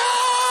pneumonia.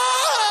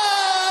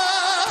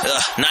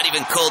 Not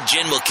even cold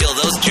gin will kill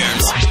those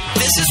germs.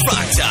 This is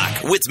Rock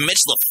Talk with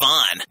Mitch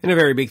Lafon. And a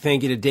very big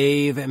thank you to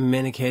Dave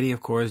Meniketti.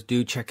 Of course,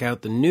 do check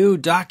out the new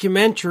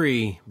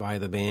documentary by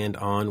the band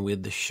On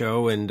With The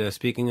Show. And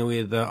speaking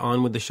of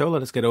On With The Show,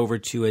 let us get over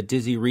to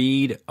Dizzy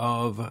Reed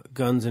of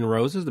Guns N'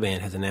 Roses. The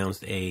band has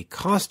announced a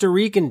Costa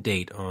Rican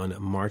date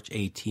on March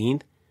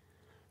 18th.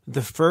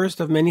 The first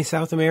of many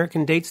South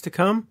American dates to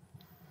come?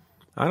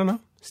 I don't know.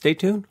 Stay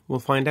tuned. We'll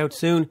find out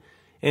soon.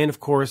 And,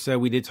 of course,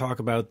 we did talk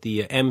about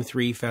the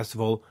M3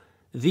 Festival,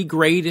 the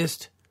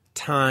greatest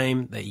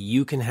time that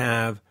you can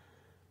have,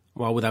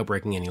 well, without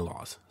breaking any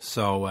laws.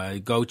 So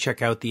go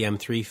check out the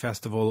M3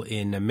 Festival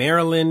in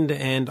Maryland.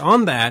 And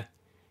on that,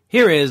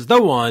 here is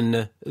the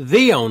one,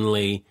 the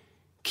only,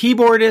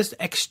 keyboardist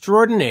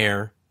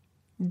extraordinaire,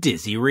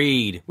 Dizzy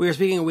Reed. We are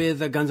speaking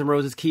with Guns N'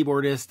 Roses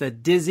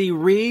keyboardist Dizzy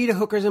Reed.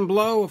 Hookers and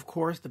Blow, of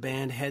course, the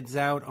band heads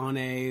out on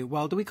a,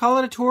 well, do we call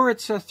it a tour?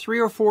 It's 3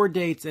 or 4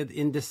 dates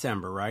in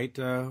December, right?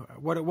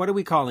 What are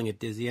we calling it,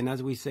 Dizzy? And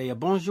as we say,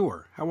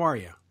 bonjour. How are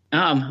you?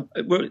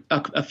 We're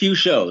a few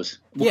shows.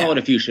 We'll call it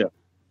a few shows.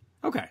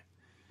 Okay.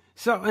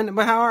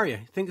 But how are you?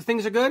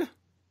 Things are good?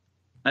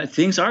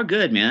 Things are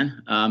good,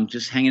 man.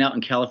 Just hanging out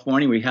in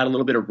California. We had a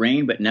little bit of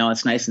rain, but now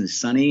it's nice and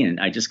sunny. And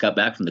I just got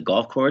back from the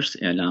golf course,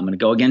 and I'm going to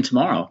go again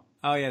tomorrow.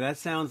 Oh yeah, that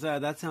sounds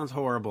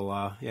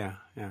horrible. Yeah.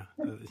 Yeah,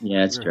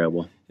 it's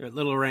terrible.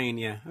 Little rain.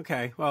 Yeah.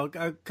 Okay. Well,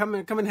 come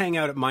and hang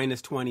out at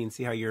 -20 and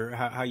see how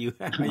you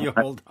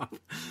hold up.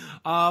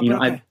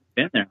 Okay.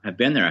 I've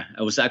been there.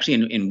 I was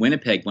actually in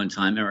Winnipeg one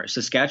time, or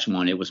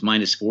Saskatchewan. It was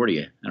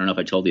 -40. I don't know if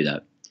I told you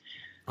that.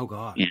 Oh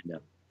God. And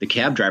the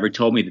cab driver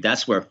told me that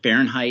that's where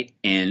Fahrenheit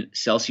and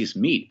Celsius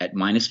meet at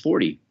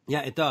 -40.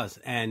 Yeah, it does.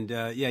 And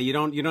you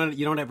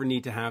don't ever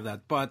need to have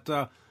that. But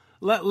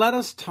let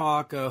us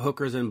talk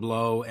Hookers and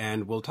Blow,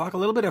 and we'll talk a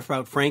little bit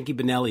about Frankie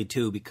Banali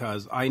too,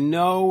 because I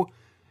know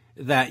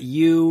that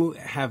you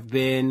have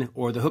been,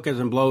 or the Hookers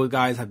and Blow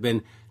guys have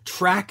been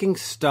tracking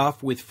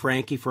stuff with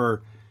Frankie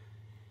for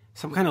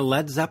some kind of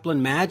Led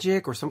Zeppelin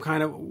magic or some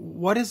kind of,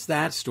 what is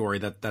that story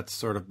that's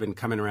sort of been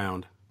coming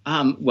around?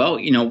 Well,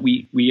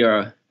 we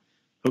are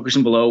Hookers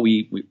and Below.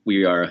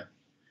 We are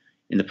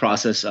in the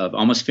process of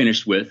almost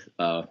finished with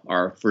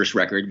our first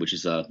record, which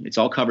is it's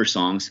all cover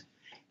songs,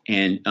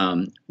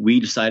 and we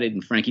decided,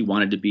 and Frankie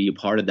wanted to be a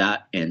part of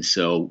that, and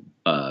so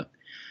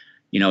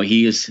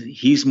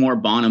he's more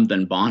Bonham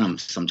than Bonham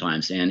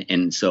sometimes,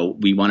 and so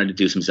we wanted to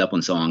do some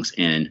Zeppelin songs,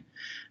 and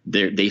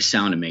they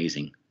sound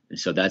amazing.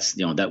 So that's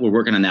that we're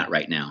working on that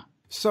right now.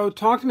 So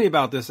talk to me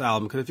about this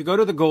album, because if you go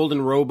to the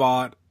Golden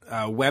Robot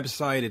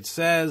website, it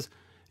says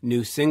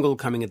new single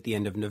coming at the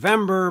end of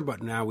November,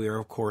 but now we are,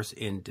 of course,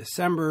 in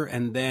December,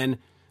 and then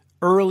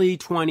early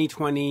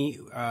 2020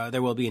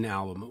 there will be an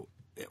album.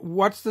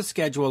 What's the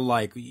schedule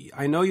like?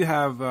 I know you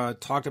have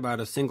talked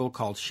about a single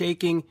called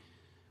Shaking.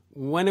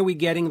 When are we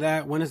getting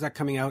that? When is that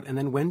coming out? And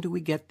then when do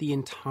we get the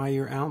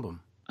entire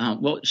album?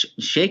 Well,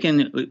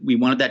 Shaken, we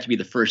wanted that to be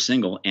the first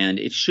single, and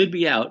it should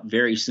be out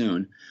very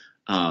soon.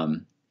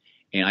 And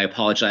I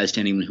apologize to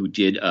anyone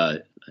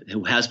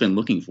who has been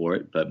looking for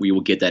it, but we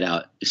will get that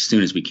out as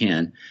soon as we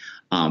can.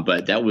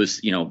 But that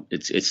was,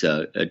 it's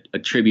a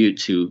tribute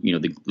to,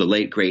 the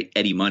late, great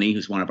Eddie Money,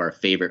 who's one of our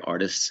favorite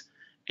artists.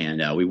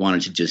 And we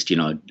wanted to just,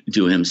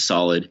 do him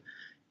solid.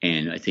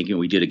 And I think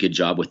we did a good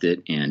job with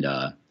it. And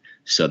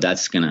so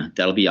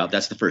that'll be out.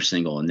 That's the first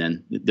single. And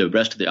then the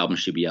rest of the album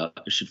should be out,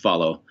 should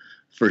follow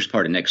first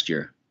part of next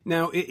year.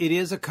 Now, it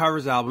is a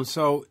covers album.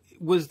 So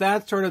was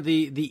that sort of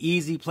the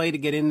easy play to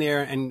get in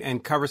there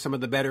and cover some of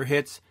the better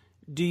hits?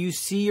 Do you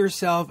see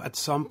yourself at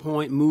some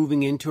point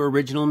moving into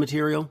original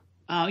material?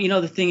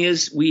 The thing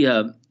is, we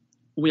are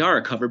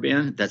a cover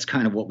band. That's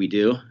kind of what we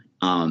do.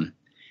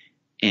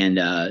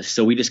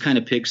 So we just kind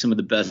of pick some of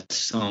the best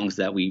songs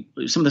some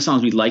of the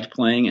songs we liked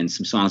playing and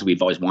some songs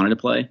we've always wanted to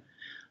play.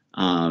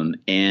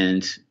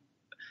 And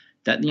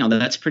that,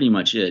 that's pretty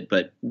much it.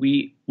 But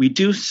we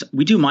do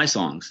my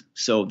songs.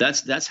 So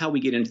that's how we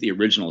get into the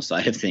original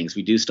side of things.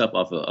 We do stuff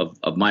off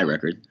of my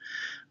record.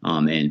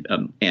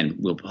 And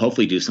we'll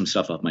hopefully do some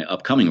stuff off my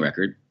upcoming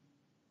record.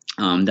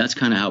 That's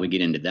kind of how we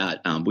get into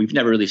that. We've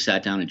never really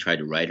sat down and tried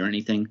to write or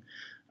anything.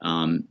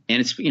 And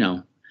it's,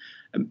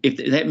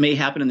 if that may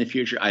happen in the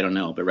future, I don't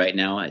know. But right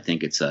now, I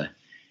think it's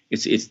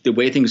the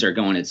way things are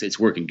going. It's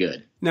working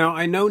good. Now,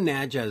 I know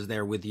Nadja is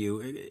there with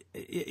you.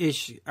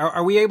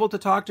 Are we able to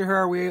talk to her?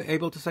 Are we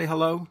able to say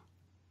hello?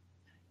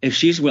 If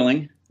she's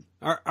willing.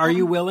 Are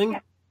you willing?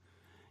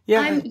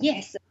 Yeah.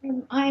 Yes,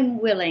 I'm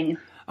willing.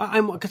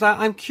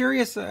 I'm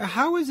curious.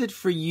 How is it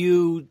for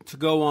you to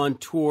go on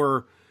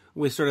tour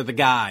with sort of the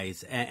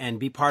guys and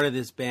be part of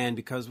this band?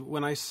 Because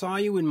when I saw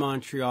you in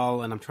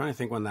Montreal, and I'm trying to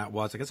think when that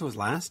was. I guess it was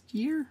last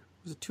year.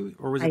 Was it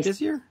was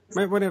this year?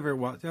 Whatever it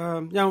was.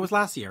 It was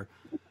last year.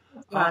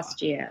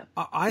 Last year.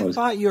 I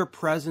thought your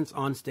presence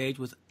on stage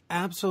was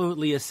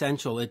absolutely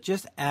essential. It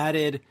just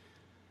added.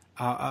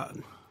 I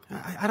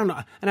don't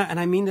know, and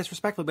I mean this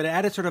respectfully, but it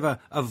added sort of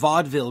a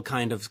vaudeville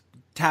kind of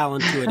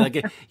talent to it. Like,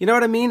 you know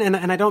what I mean?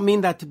 And I don't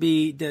mean that to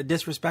be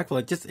disrespectful.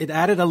 It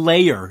added a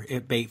layer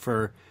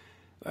for.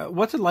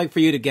 What's it like for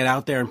you to get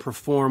out there and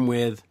perform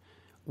with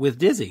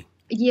Dizzy?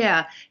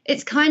 Yeah,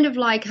 it's kind of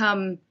like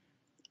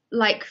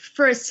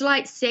for a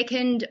slight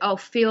second, I'll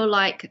feel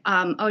like,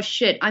 oh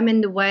shit, I'm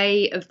in the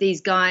way of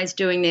these guys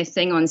doing their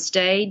thing on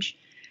stage.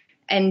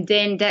 And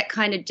then that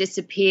kind of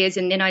disappears.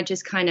 And then I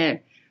just kind of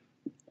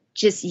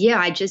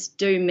I just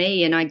do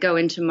me and I go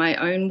into my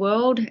own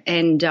world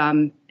and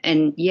I'm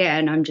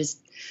just,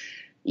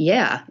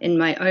 in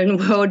my own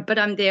world, but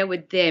I'm there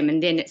with them.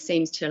 And then it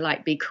seems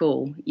to be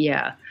cool.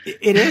 Yeah,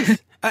 it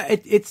is.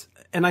 It's,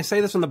 and I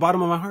say this from the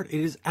bottom of my heart,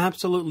 it is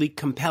absolutely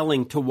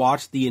compelling to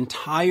watch the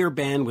entire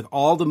band with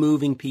all the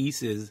moving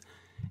pieces.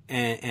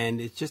 And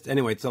it's just,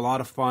 anyway, it's a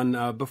lot of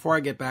fun. Before I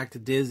get back to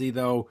Dizzy,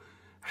 though,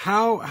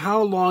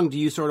 how long do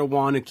you sort of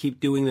want to keep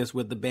doing this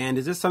with the band?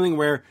 Is this something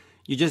where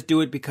you just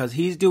do it because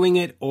he's doing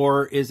it?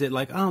 Or is it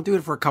like, I'll do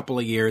it for a couple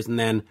of years and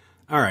then,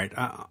 all right,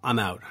 I'm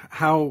out?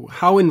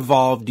 How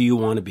involved do you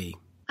want to be?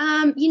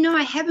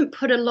 I haven't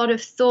put a lot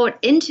of thought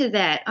into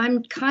that.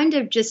 I'm kind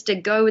of just a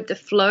go with the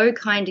flow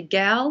kind of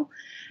gal.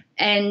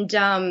 And,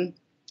 and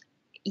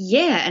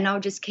I'll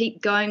just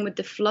keep going with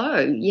the flow.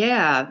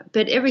 Yeah.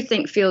 But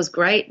everything feels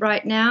great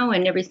right now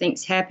and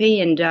everything's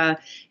happy and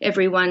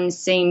everyone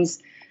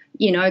seems,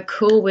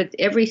 cool with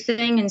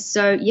everything. And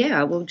so,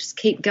 we'll just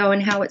keep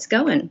going how it's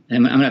going.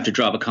 I'm going to have to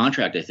drop a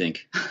contract, I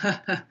think.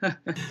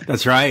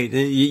 That's right.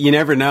 You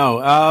never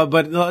know.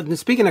 But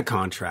speaking of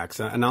contracts,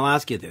 and I'll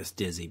ask you this,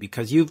 Dizzy,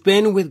 because you've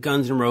been with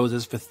Guns N'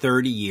 Roses for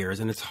 30 years,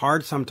 and it's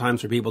hard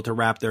sometimes for people to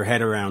wrap their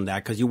head around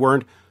that because you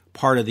weren't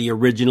part of the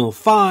original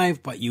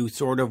 5, but you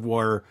sort of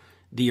were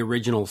the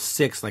original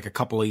 6 like a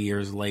couple of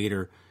years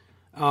later.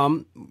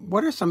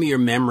 What are some of your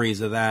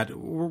memories of that?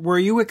 Were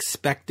you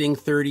expecting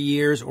 30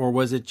 years, or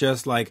was it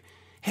just like,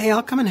 hey,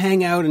 I'll come and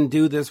hang out and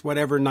do this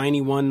whatever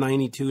 91,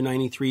 92,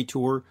 93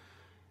 tour,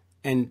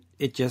 and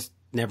it just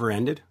never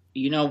ended?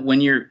 You know,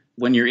 when you're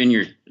in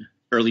your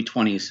early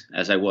 20s,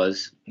 as I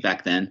was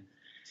back then,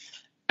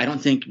 I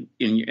don't think,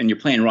 and you're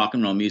playing rock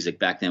and roll music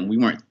back then,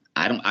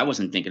 I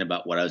wasn't thinking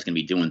about what I was going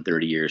to be doing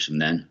 30 years from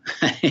then.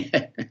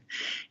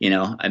 You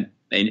know,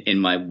 in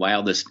my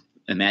wildest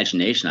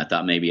imagination, I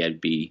thought maybe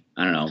I'd be,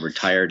 I don't know,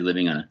 retired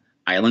living on an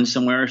island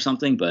somewhere or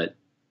something, but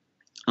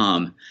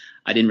I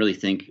didn't really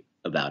think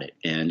about it.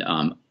 And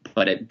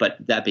but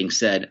that being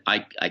said,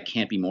 I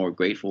can't be more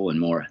grateful and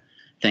more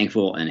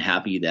thankful and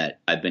happy that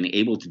I've been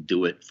able to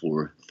do it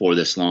for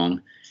this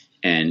long,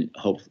 and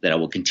hope that I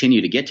will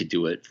continue to get to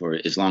do it for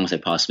as long as I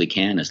possibly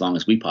can, as long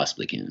as we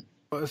possibly can.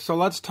 So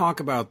let's talk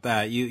about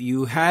that.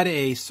 You had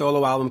a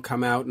solo album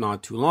come out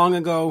not too long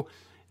ago.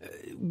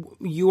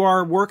 You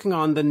are working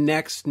on the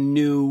next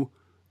new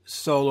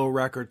solo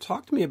record.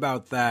 Talk to me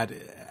about that.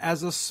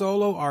 As a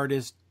solo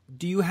artist,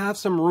 do you have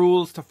some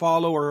rules to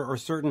follow, or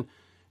certain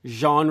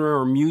genre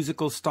or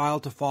musical style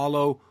to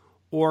follow?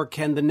 Or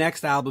can the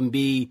next album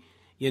be,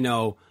 you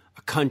know,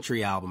 a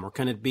country album, or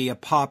can it be a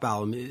pop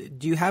album?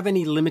 Do you have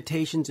any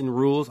limitations and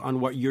rules on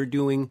what you're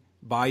doing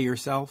by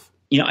yourself?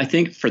 You know, I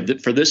think for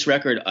this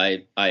record,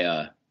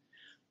 the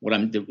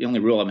only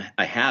rule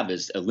I have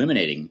is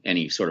eliminating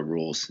any sort of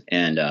rules,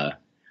 and I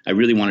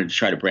really wanted to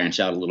try to branch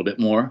out a little bit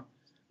more,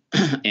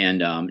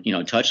 and you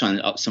know, touch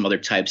on some other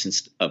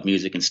types of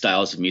music and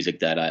styles of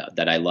music that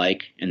I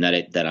like, and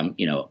that I'm,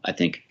 you know, I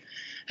think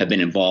have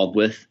been involved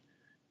with.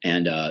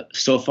 And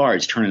so far,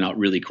 it's turning out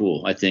really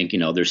cool. I think, you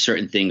know, there's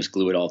certain things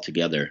glue it all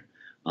together.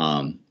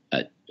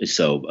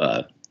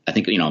 So I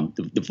think, you know,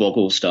 the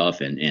vocal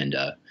stuff and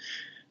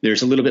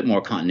there's a little bit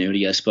more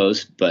continuity, I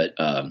suppose. But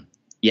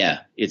yeah,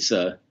 it's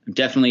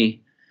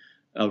definitely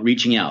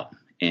reaching out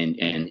and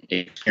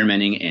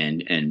experimenting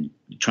and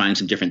trying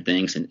some different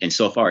things. And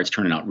so far, it's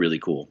turning out really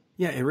cool.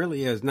 Yeah, it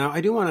really is. Now,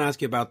 I do want to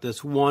ask you about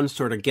this one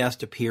sort of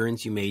guest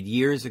appearance you made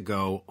years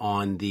ago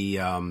on the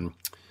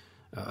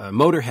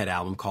Motörhead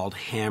album called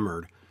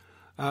Hammered.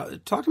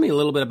 Talk to me a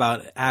little bit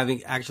about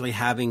having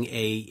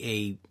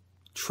a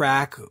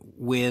track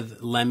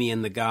with Lemmy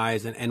and the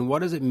guys, and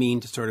what does it mean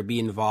to sort of be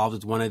involved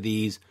as one of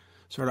these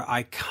sort of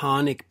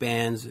iconic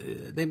bands?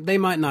 They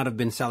might not have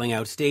been selling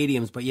out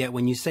stadiums, but yet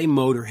when you say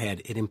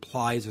Motörhead, it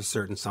implies a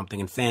certain something,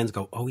 and fans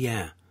go, oh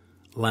yeah,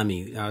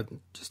 Lemmy.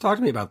 Just talk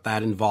to me about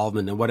that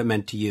involvement and what it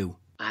meant to you.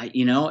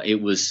 You know,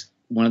 it was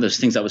one of those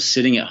things. I was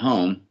sitting at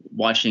home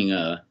watching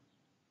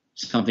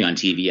something on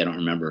TV, I don't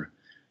remember.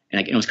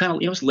 And it was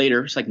it was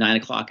later, it's like 9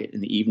 o'clock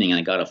in the evening, and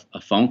I got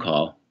a phone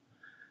call.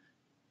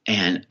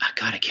 And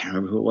God, I can't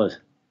remember who it was.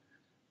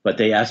 But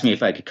they asked me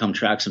if I could come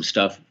track some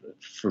stuff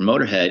for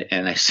Motörhead.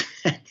 And I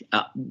said,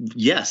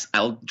 yes,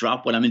 I'll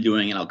drop what I'm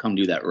doing and I'll come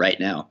do that right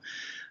now.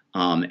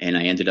 And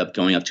I ended up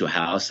going up to a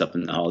house up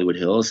in the Hollywood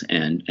Hills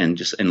and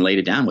laid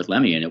it down with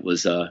Lemmy. And it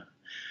was,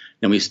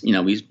 then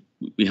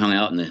we hung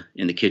out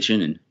in the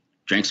kitchen and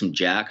drank some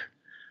Jack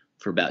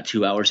for about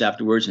 2 hours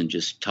afterwards and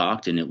just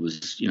talked. And it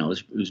was, you know,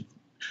 it was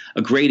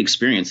a great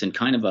experience, and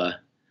kind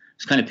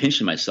of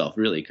pinching myself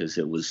really, because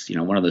it was, you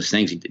know, one of those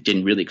things you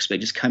didn't really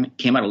expect, just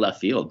came out of left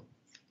field.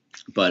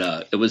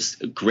 But it was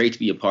great to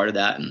be a part of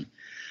that. And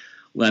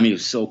Lemmy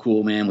was so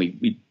cool, man.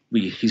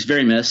 He's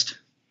very missed.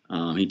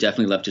 He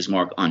definitely left his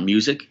mark on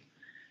music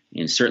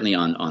and certainly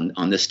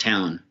on this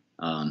town.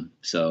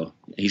 So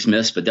he's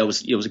missed, but it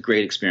was a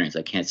great experience.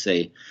 I can't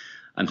say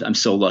I'm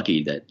so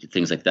lucky that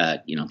things like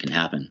that, you know, can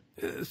happen.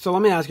 So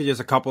let me ask you just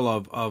a couple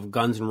of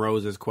Guns N'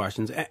 Roses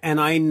questions.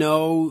 And I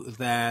know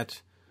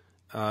that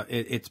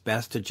it's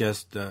best to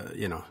just,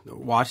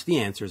 watch the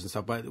answers and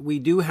stuff. But we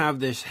do have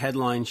this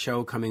headline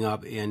show coming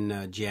up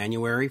in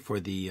January for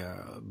the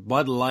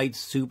Bud Light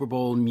Super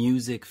Bowl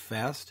Music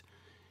Fest.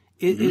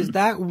 Is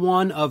that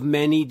one of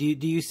many?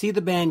 Do you see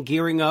the band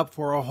gearing up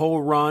for a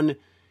whole run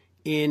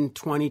in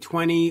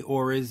 2020?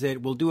 Or is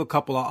it we'll do a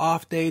couple of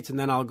off dates and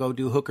then I'll go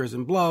do Hookers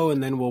and Blow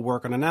and then we'll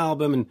work on an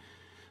album? And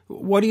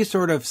what do you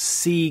sort of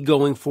see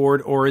going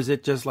forward? Or is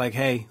it just like,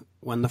 hey,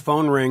 when the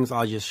phone rings,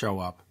 I'll just show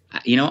up?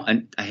 You know,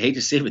 I hate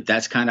to say it, but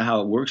that's kind of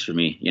how it works for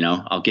me. You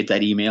know, I'll get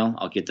that email,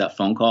 I'll get that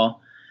phone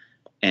call,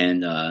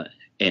 and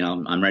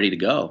I'm ready to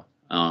go.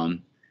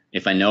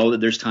 If I know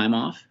that there's time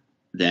off,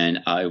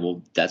 then I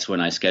will. That's when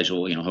I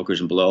schedule, you know, Hookers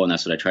and Blow, and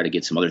that's when I try to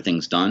get some other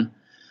things done.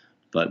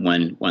 But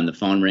when the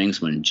phone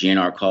rings, when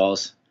GNR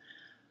calls,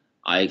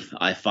 I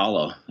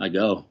follow, I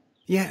go.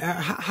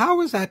 Yeah, how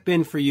has that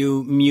been for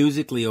you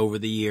musically over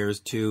the years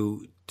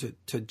to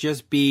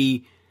just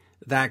be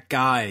that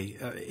guy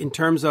in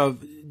terms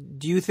of?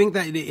 Do you think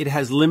that it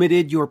has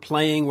limited your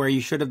playing where you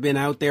should have been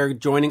out there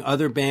joining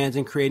other bands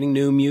and creating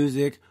new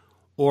music?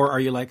 Or are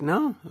you like,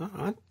 no,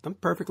 I'm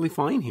perfectly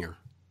fine here?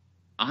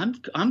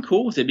 I'm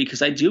cool with it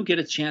because I do get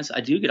a chance.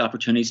 I do get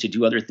opportunities to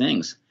do other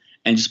things,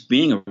 and just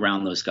being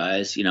around those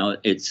guys, you know,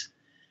 it's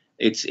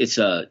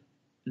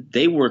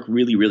they work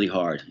really, really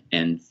hard,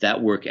 and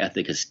that work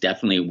ethic has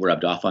definitely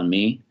rubbed off on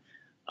me.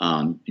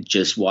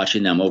 Just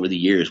watching them over the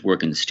years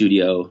work in the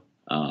studio,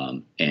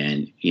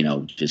 and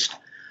just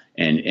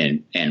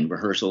and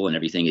rehearsal and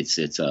everything. It's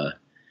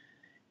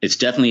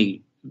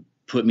definitely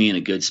put me in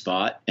a good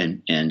spot,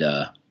 and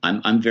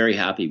I'm very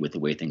happy with the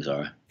way things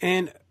are.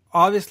 And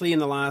obviously, in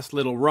the last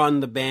little run,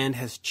 the band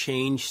has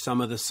changed some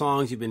of the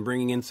songs. You've been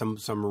bringing in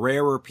some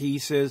rarer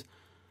pieces.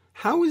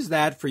 How is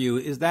that for you?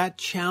 Is that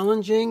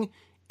challenging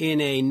in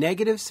a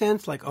negative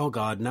sense, like, oh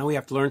God, now we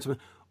have to learn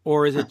something?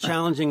 Or is it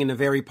challenging in a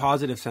very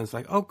positive sense,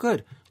 like, oh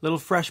good, little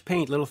fresh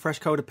paint, little fresh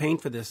coat of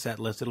paint for this set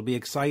list, it'll be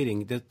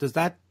exciting? Does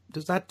that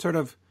sort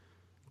of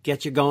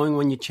get you going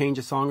when you change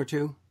a song or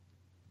two?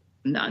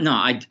 No,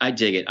 I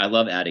dig it. I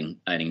love adding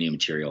new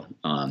material.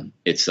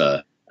 It's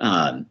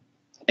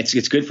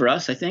good for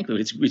us, I think, but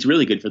it's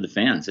really good for the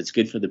fans. It's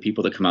good for the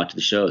people that come out to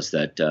the shows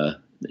that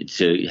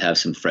to have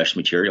some fresh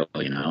material,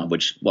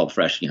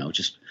 fresh,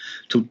 just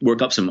to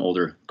work up some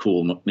older,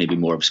 cool, maybe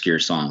more obscure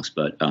songs.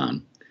 But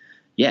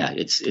yeah,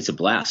 it's a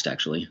blast,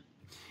 actually.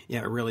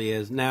 Yeah, it really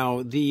is.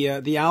 Now,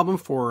 the album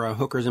for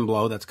Hookers and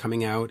Blow that's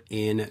coming out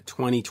in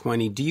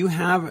 2020, do you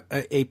have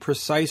a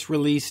precise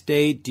release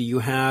date? Do you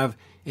have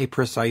a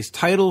precise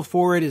title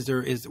for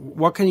it?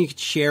 What can you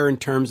share in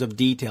terms of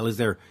detail? Is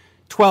there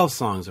 12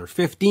 songs or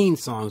 15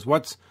 songs?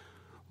 What's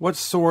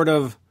sort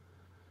of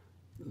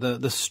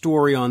the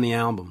story on the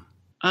album?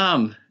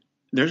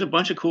 There's a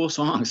bunch of cool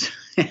songs.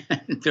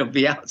 They'll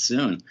be out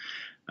soon.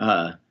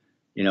 So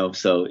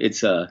it's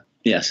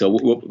so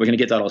we're going to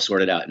get that all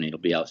sorted out, and it'll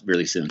be out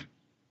really soon.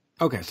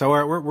 Okay, so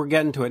we're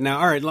getting to it now.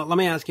 All right, let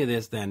me ask you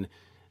this then.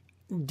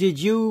 Did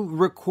you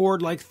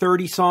record like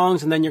 30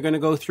 songs and then you're going to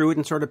go through it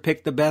and sort of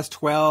pick the best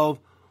 12?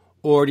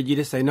 Or did you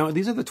just say, no,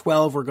 these are the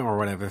 12 we're going, or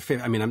whatever?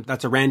 I mean,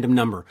 that's a random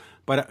number,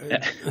 but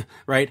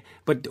right?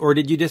 Or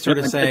did you just sort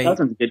of say, that's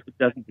a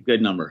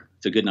good number.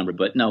 It's a good number,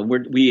 but no, we're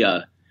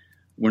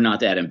not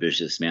that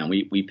ambitious, man.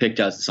 We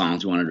picked out the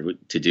songs we wanted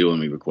to do and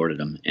we recorded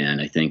them.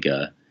 And I think,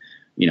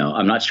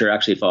 I'm not sure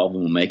actually if all of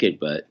them will make it,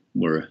 but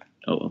we're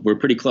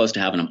pretty close to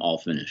having them all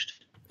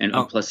finished. And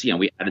plus,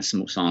 we added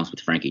some songs with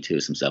Frankie too,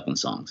 some Zeppelin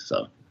songs.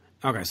 So.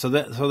 Okay, so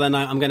then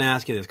I'm going to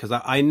ask you this, because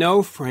I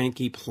know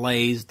Frankie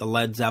plays the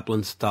Led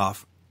Zeppelin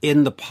stuff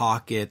in the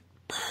pocket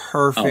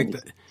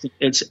perfect. Oh,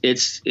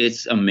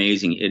 it's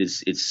amazing.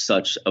 It's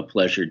such a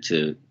pleasure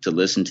to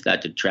listen to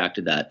that, to track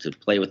to that, to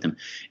play with him.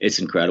 It's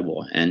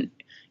incredible. And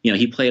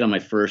he played on my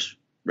first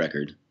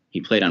record. He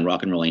played on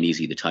Rock and Roll Ain't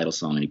Easy, the title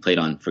song, and he played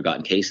on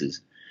Forgotten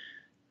Cases.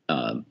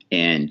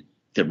 And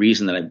the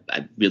reason that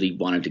I really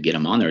wanted to get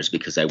him on there is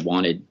because I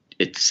wanted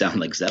it to sound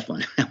like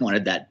Zeppelin. I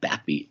wanted that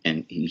backbeat,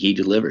 and he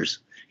delivers.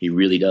 He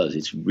really does.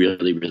 It's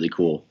really, really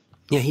cool.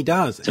 Yeah, he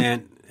does.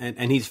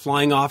 And he's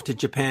flying off to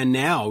Japan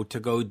now to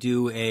go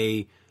do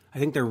I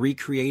think they're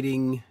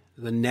recreating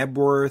the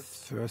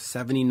Nebworth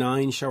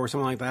 79 show or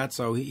something like that.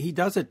 So he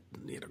does it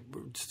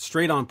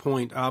straight on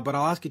point. But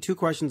I'll ask you two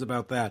questions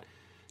about that.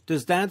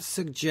 Does that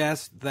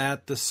suggest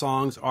that the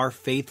songs are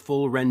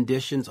faithful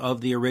renditions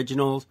of the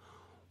originals?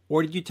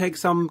 Or did you take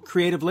some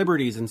creative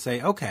liberties and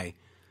say, okay,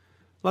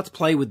 let's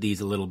play with these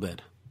a little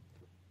bit?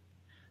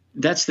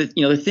 That's the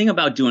thing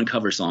about doing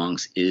cover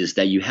songs is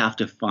that you have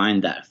to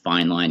find that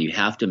fine line. You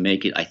have to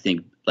make it, I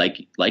think,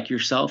 like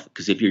yourself,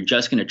 because if you're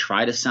just going to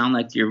try to sound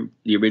like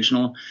the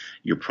original,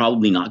 you're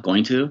probably not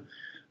going to,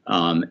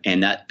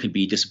 and that could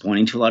be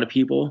disappointing to a lot of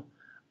people.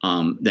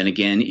 Then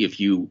again, if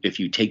you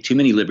take too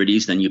many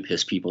liberties, then you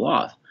piss people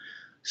off.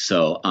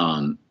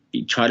 So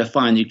you try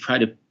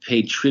to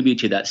pay tribute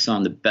to that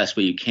song the best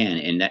way you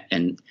can,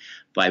 and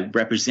by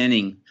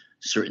representing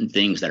certain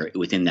things that are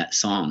within that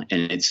song.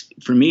 And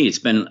for me, it's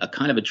been a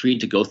kind of a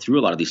treat to go through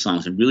a lot of these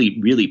songs and really,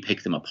 really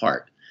pick them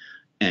apart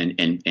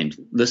and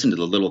listen to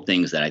the little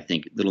things that I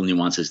think, little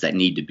nuances that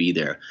need to be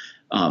there.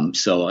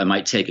 So I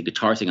might take a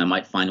guitar thing, I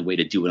might find a way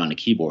to do it on a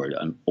keyboard,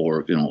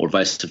 or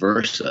vice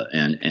versa,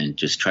 and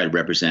just try to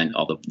represent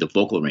all the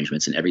vocal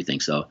arrangements and everything.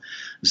 So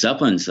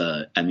Zeppelin's,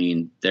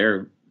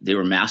 they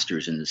were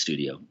masters in the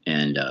studio.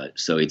 And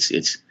so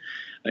it's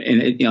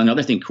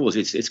another thing cool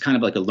is it's kind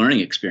of like a learning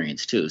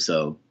experience too.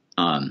 So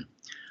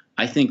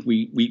I think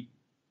we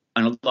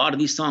on a lot of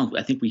these songs,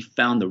 I think we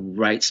found the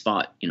right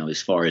spot,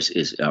 as far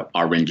as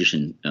our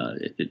rendition,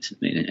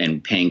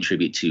 and paying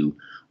tribute to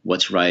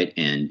what's right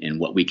and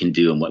what we can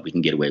do and what we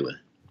can get away with.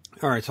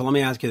 All right, so let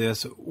me ask you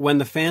this. When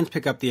the fans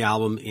pick up the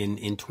album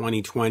in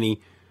 2020,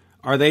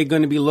 are they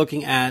going to be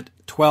looking at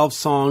 12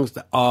 songs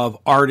of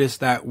artists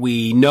that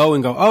we know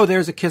and go, oh,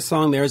 there's a Kiss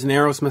song, there's an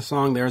Aerosmith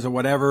song, there's a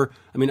whatever?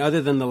 I mean,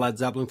 other than the Led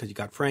Zeppelin, because you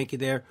got Frankie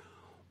there.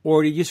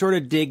 Or did you sort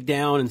of dig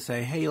down and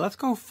say, hey, let's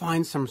go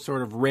find some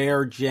sort of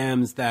rare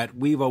gems that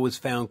we've always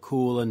found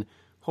cool and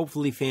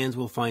hopefully fans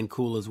will find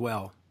cool as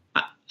well?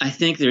 I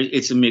think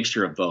it's a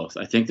mixture of both.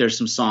 I think there's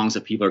some songs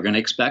that people are going to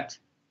expect,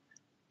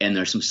 and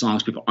there's some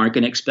songs people aren't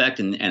going to expect.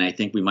 And I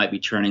think we might be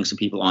turning some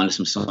people onto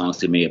some songs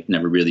they may have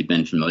never really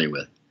been familiar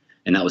with.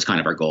 And that was kind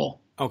of our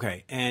goal.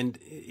 Okay. And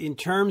in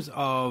terms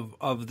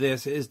of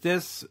this, is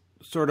this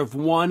sort of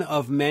one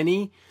of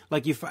many?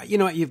 Like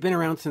you've been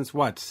around since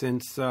what?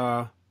 Since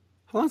how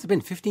long has it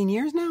been? 15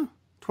 years now?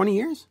 20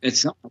 years?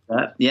 It's something like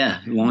that. Yeah,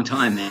 a long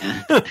time,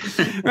 man.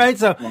 Right.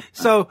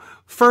 So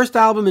first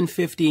album in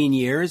 15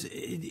 years.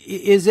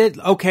 Is it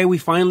okay? We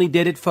finally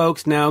did it,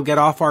 folks. Now get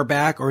off our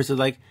back, or is it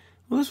like,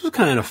 well, this was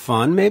kind of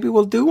fun. Maybe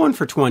we'll do one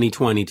for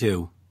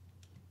 2022.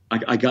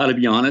 I got to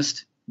be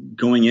honest.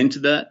 Going into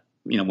that,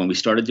 when we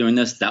started doing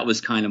this, that was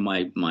kind of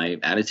my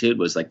attitude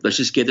was like, let's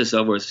just get this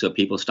over with so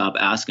people stop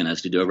asking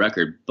us to do a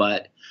record.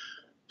 But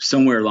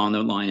somewhere along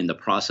the line in the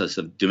process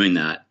of doing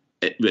that,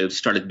 it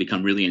started to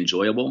become really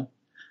enjoyable.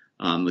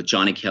 With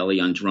Johnny Kelly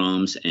on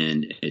drums,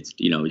 and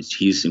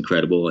he's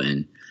incredible,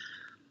 and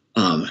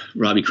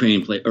Robbie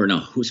Crane played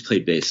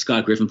bass.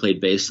 Scott Griffin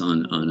played bass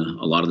on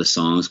a lot of the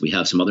songs. We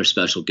have some other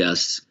special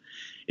guests.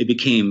 It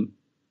became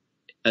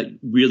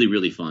really,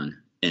 really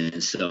fun,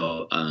 and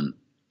so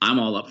I'm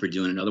all up for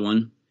doing another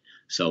one.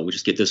 So we'll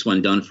just get this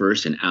one done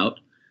first and out,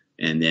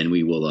 and then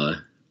we will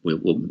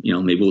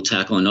maybe we'll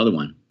tackle another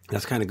one.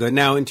 That's kind of good.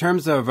 Now, in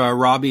terms of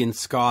Robbie and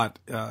Scott,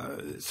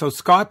 so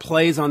Scott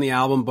plays on the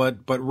album,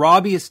 but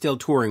Robbie is still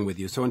touring with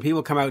you. So when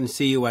people come out and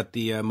see you at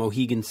the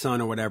Mohegan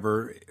Sun or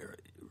whatever,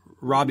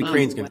 Robbie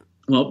Crane's going to...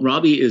 Well,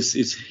 Robbie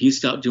he's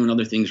stopped doing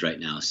other things right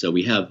now. So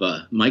we have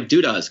Mike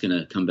Duda is going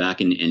to come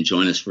back and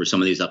join us for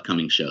some of these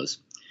upcoming shows.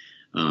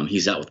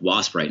 He's out with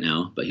Wasp right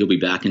now, but he'll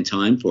be back in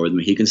time for the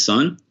Mohegan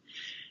Sun,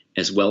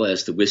 as well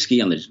as the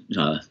Whiskey on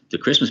the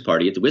Christmas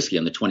party at the Whiskey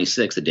on the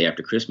 26th, the day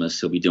after Christmas.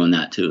 He'll be doing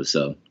that too.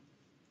 So...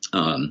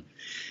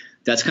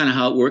 that's kind of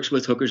how it works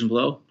with Hookers and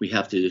Blow. We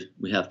have to,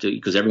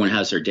 because everyone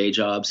has their day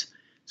jobs.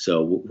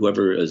 So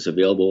whoever is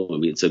available,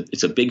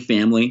 it's a big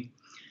family,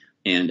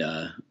 and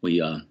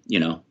we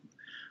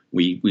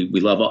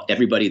love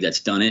everybody that's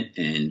done it,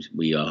 and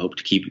we hope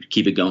to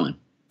keep it going.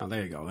 Oh,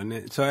 there you go.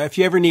 And so if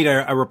you ever need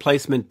a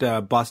replacement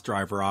bus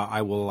driver,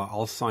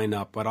 I'll sign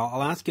up. But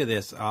I'll ask you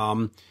this.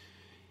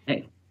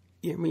 Hey,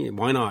 I mean,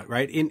 why not?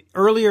 Right?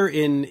 Earlier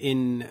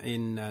in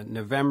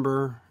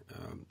November.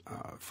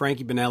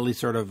 Frankie Banali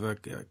sort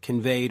of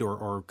conveyed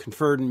or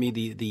conferred in me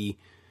the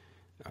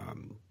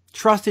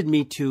trusted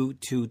me to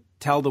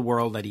tell the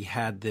world that he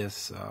had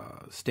this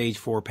stage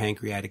 4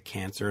 pancreatic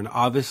cancer, and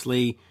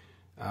obviously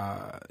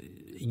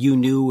you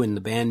knew and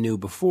the band knew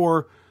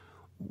before.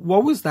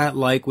 What was that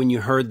like when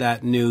you heard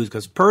that news?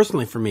 Because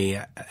personally, for me,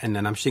 and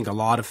then I'm seeing a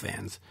lot of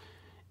fans,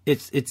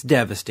 it's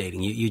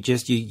devastating.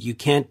 You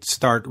can't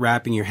start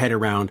wrapping your head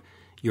around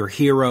your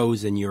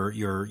heroes and your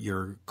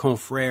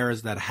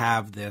confrères that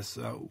have this.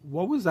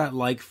 What was that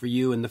like for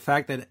you? And the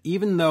fact that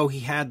even though he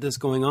had this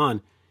going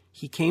on,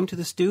 he came to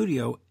the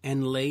studio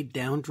and laid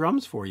down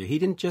drums for you. He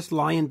didn't just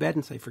lie in bed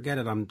and say, "Forget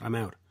it, I'm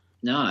out."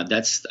 No,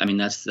 that's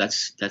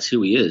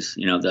who he is.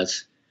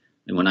 That's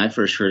when I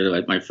first heard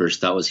it. My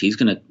first thought was he's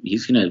gonna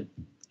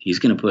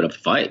put up a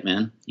fight,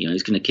 man.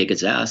 He's gonna kick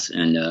its ass,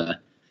 and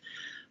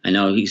I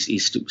know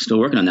he's still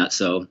working on that.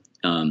 So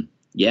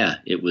yeah,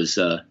 it was.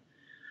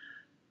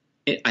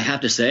 I have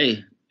to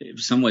say, in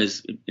some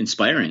ways,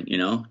 inspiring,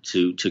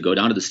 to go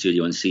down to the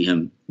studio and see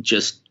him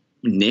just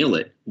nail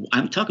it.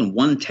 I'm talking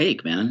one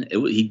take, man.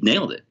 He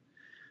nailed it,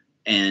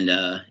 and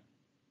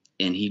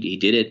he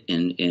did it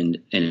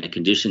in a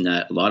condition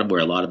that a lot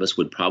of us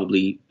would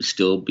probably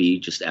still be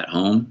just at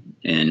home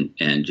and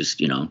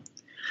just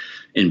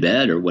in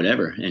bed or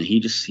whatever. And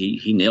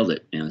he nailed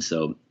it, and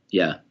so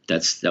yeah,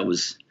 it's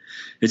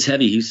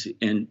heavy.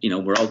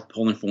 We're all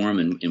pulling for him,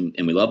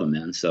 and we love him,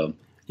 man. So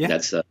yeah,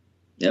 that's.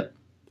 Yep.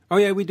 Oh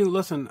yeah, we do.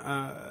 Listen,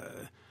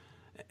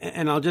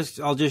 and I'll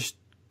just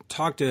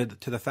talk to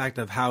the fact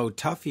of how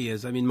tough he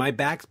is. I mean, my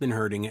back's been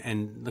hurting,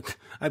 and look,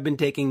 I've been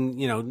taking,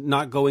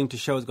 not going to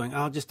shows, going,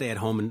 I'll just stay at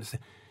home,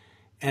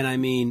 and I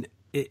mean,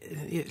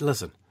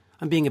 listen,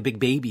 I'm being a big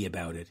baby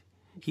about it.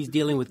 He's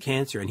dealing with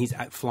cancer, and he's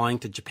flying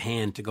to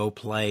Japan to go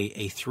play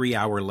a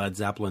 3-hour Led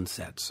Zeppelin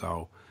set.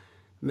 So,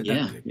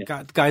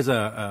 that guy's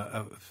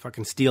a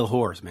fucking steel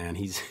horse, man.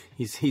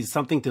 He's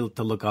something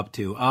to look up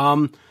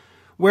to.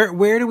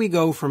 Where do we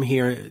go from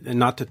here? And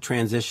not to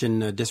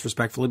transition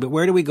disrespectfully, but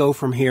where do we go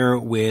from here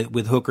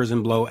with Hookers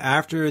and Blow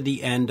after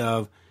the end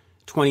of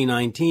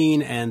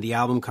 2019 and the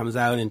album comes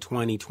out in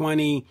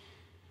 2020?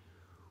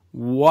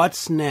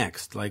 What's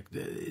next? Like,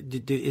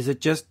 is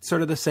it just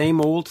sort of the same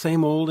old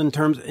in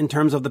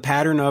terms of the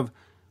pattern of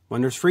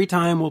when there's free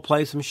time, we'll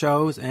play some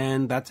shows,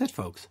 and that's it,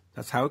 folks.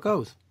 That's how it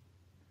goes.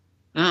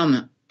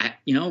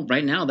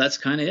 Right now that's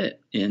kind of it,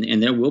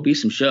 and there will be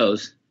some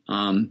shows.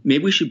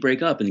 Maybe we should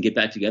break up and get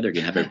back together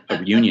again, have a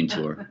reunion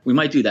tour. We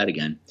might do that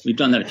again. We've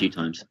done that a few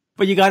times.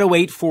 But you got to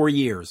wait 4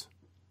 years.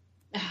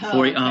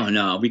 Oh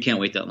no, we can't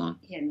wait that long.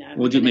 Yeah, no,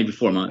 we'll do maybe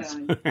 4 months.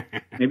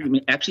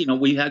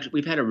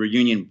 We've had a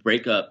reunion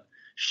breakup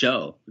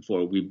show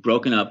before. We've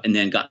broken up and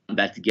then gotten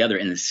back together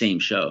in the same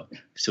show.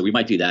 So we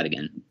might do that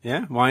again.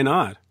 Yeah, why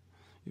not?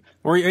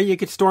 Or you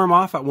could storm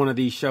off at one of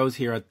these shows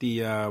here at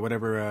the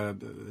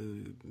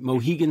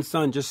Mohegan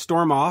Sun. Just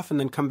storm off and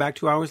then come back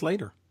 2 hours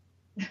later.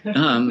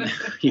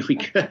 We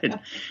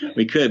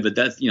could, but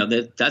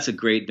that's a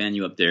great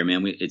venue up there,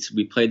 man.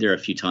 We played there a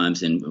few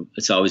times, and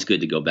it's always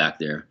good to go back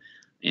there.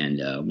 and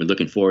we're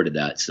looking forward to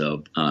that.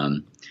 So,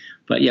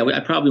 but yeah, I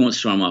probably won't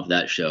storm off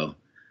that show,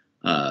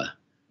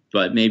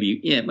 but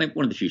maybe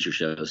one of the future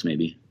shows,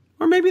 maybe.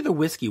 Or maybe the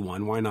whiskey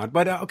one, why not?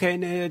 But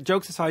okay,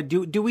 jokes aside,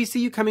 do we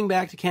see you coming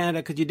back to Canada?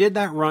 Because you did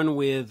that run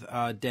with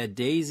Dead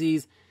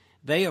Daisies.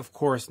 They, of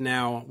course,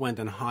 now went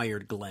and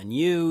hired Glenn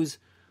Hughes,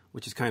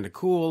 which is kind of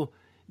cool.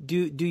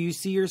 Do you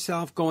see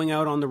yourself going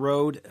out on the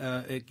road,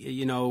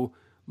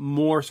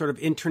 more sort of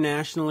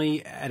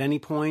internationally at any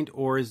point,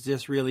 or is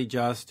this really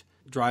just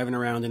driving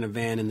around in a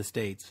van in the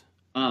States?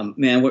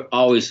 Man, we're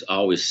always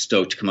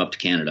stoked to come up to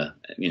Canada.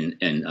 I mean,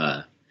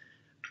 and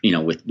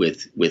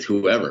with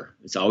whoever,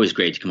 it's always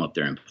great to come up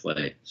there and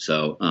play.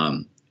 So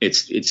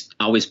it's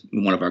always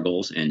one of our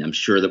goals, and I'm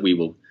sure that we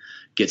will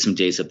get some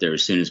dates up there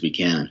as soon as we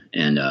can.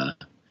 And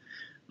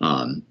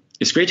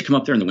it's great to come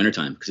up there in the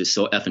wintertime because it's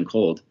so effing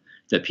cold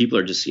that people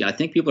are just, I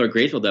think people are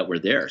grateful that we're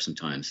there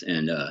sometimes.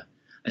 And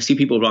I see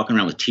people walking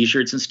around with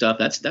T-shirts and stuff.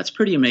 That's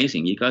pretty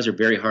amazing. You guys are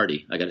very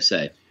hardy, I got to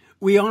say.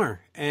 We are.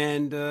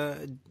 And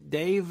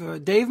Dave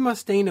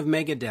Mustaine of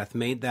Megadeth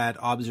made that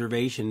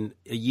observation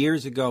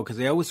years ago because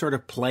they always sort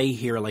of play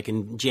here like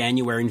in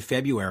January and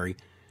February.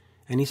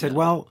 And he said,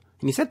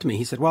 he said to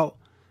me,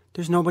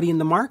 there's nobody in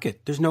the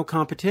market. There's no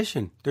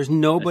competition. There's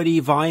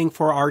nobody vying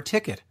for our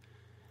ticket.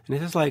 And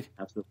it's just like,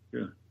 absolutely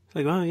true. It's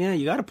like, well, yeah,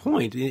 you got a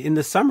point. In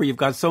the summer, you've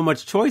got so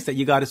much choice that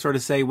you got to sort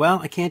of say, well,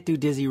 I can't do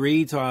Dizzy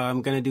Reed, so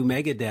I'm going to do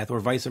Megadeth, or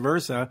vice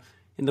versa.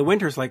 In the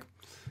winter, it's like,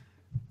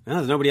 well,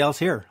 there's nobody else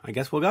here. I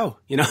guess we'll go,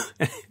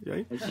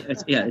 Right?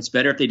 It's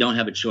better if they don't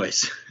have a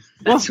choice.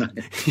 Well,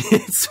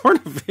 it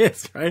sort of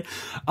is, right?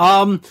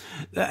 And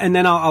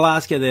then I'll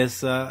ask you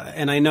this,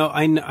 and I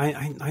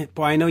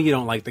know you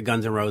don't like the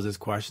Guns N' Roses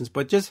questions,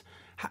 but just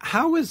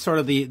how is sort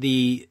of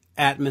the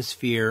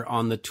atmosphere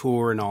on the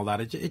tour and all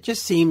that? It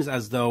just seems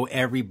as though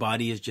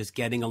everybody is just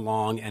getting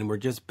along, and we're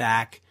just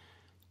back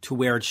to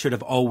where it should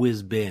have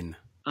always been.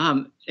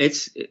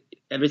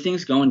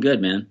 Everything's going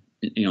good, man.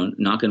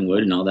 Knock on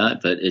wood and all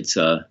that, but it's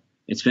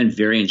been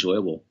very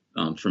enjoyable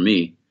for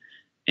me.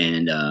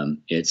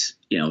 And it's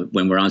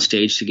when we're on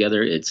stage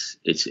together, it's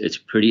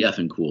pretty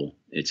effing cool.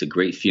 It's a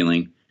great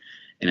feeling,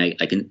 and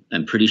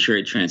I'm pretty sure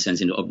it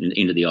transcends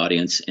into the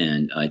audience.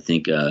 And I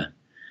think I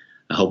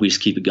hope we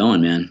just keep it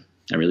going, man.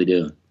 I really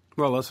do.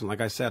 Well, listen,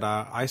 like I said,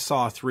 I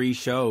saw 3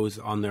 shows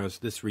on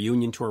this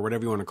reunion tour,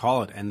 whatever you want to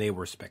call it, and they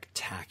were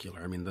spectacular.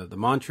 I mean, the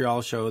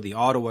Montreal show, the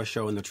Ottawa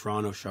show, and the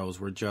Toronto shows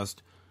were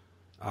just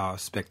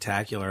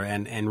spectacular.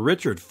 And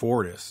Richard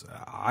Fortus,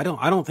 I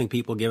don't think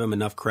people give him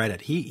enough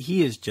credit.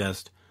 He is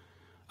just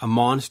a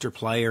monster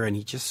player, and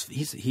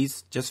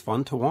he's just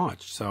fun to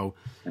watch. So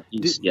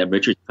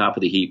Richard's top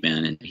of the heap,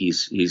 man, and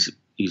he's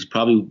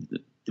probably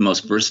the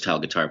most versatile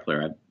guitar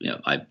player,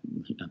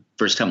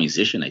 versatile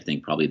musician, I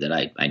think, probably that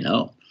I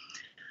know.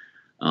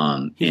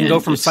 He can go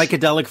from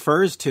Psychedelic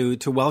Furs to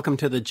Welcome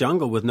to the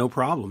Jungle with no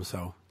problem.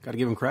 So got to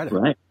give him credit.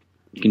 Right.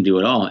 He can do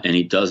it all, and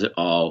he does it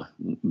all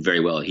very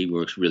well. He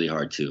works really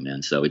hard too,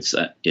 man. So it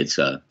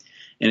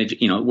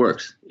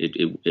works.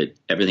 It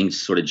everything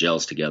sort of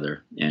gels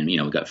together. And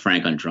we've got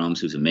Frank on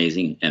drums, who's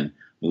amazing, and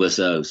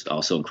Melissa, who's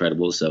also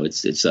incredible. So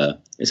it's a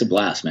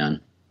blast,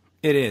 man.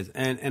 It is,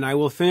 and I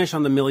will finish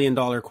on the $1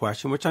 million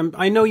question, which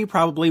I know you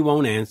probably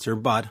won't answer,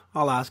 but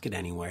I'll ask it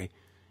anyway.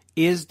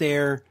 Is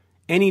there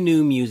any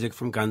new music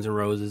from Guns N'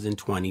 Roses in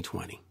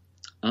 2020?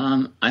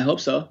 I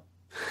hope so.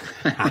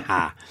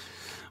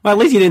 Well, at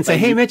least you didn't say,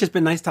 "Hey, Mitch, it's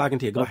been nice talking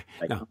to you." Go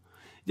ahead. No,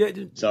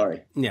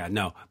 sorry. Yeah,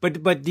 no,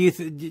 but do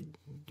you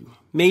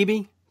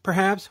maybe,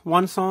 perhaps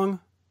one song?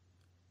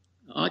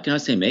 I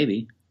cannot say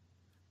maybe.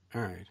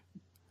 All right.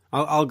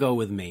 I'll go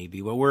with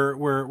maybe. Well,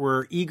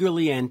 we're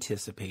eagerly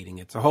anticipating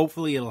it, so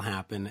hopefully it'll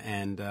happen.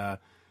 And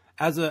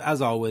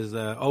as always,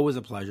 always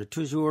a pleasure.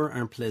 Toujours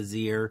un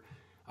plaisir.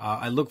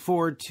 I look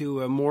forward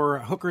to more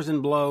Hookers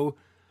and Blow.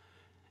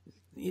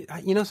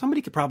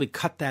 Somebody could probably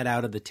cut that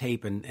out of the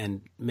tape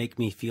and make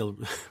me feel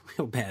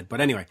real bad. But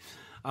anyway,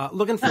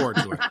 looking forward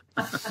to it.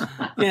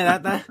 Yeah,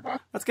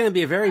 that's going to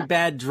be a very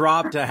bad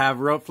drop to have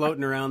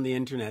floating around the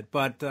internet.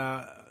 But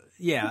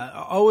yeah,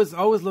 always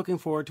looking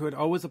forward to it.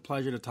 Always a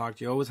pleasure to talk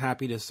to you. Always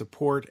happy to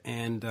support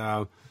and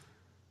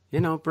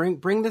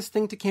bring this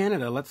thing to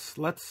Canada. Let's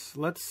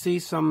see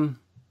some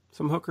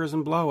Hookers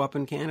and Blow up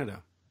in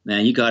Canada.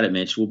 Man, you got it,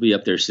 Mitch. We'll be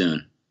up there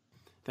soon.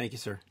 Thank you,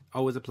 sir.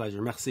 Always a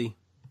pleasure. Merci.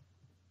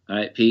 All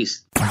right,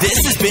 peace.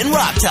 This has been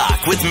Rock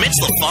Talk with Mitch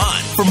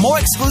Lafon. For more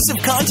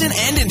exclusive content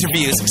and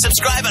interviews,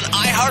 subscribe on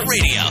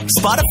iHeartRadio,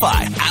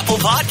 Spotify, Apple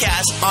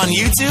Podcasts, on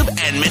YouTube,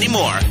 and many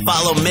more.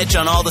 Follow Mitch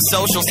on all the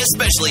socials,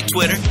 especially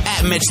Twitter,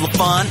 @Mitch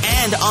Lafon,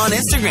 and on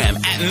Instagram,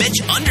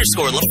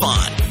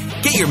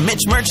 @Mitch_Lafon. Get your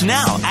Mitch merch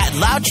now at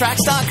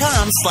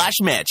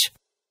loudtracks.com/Mitch.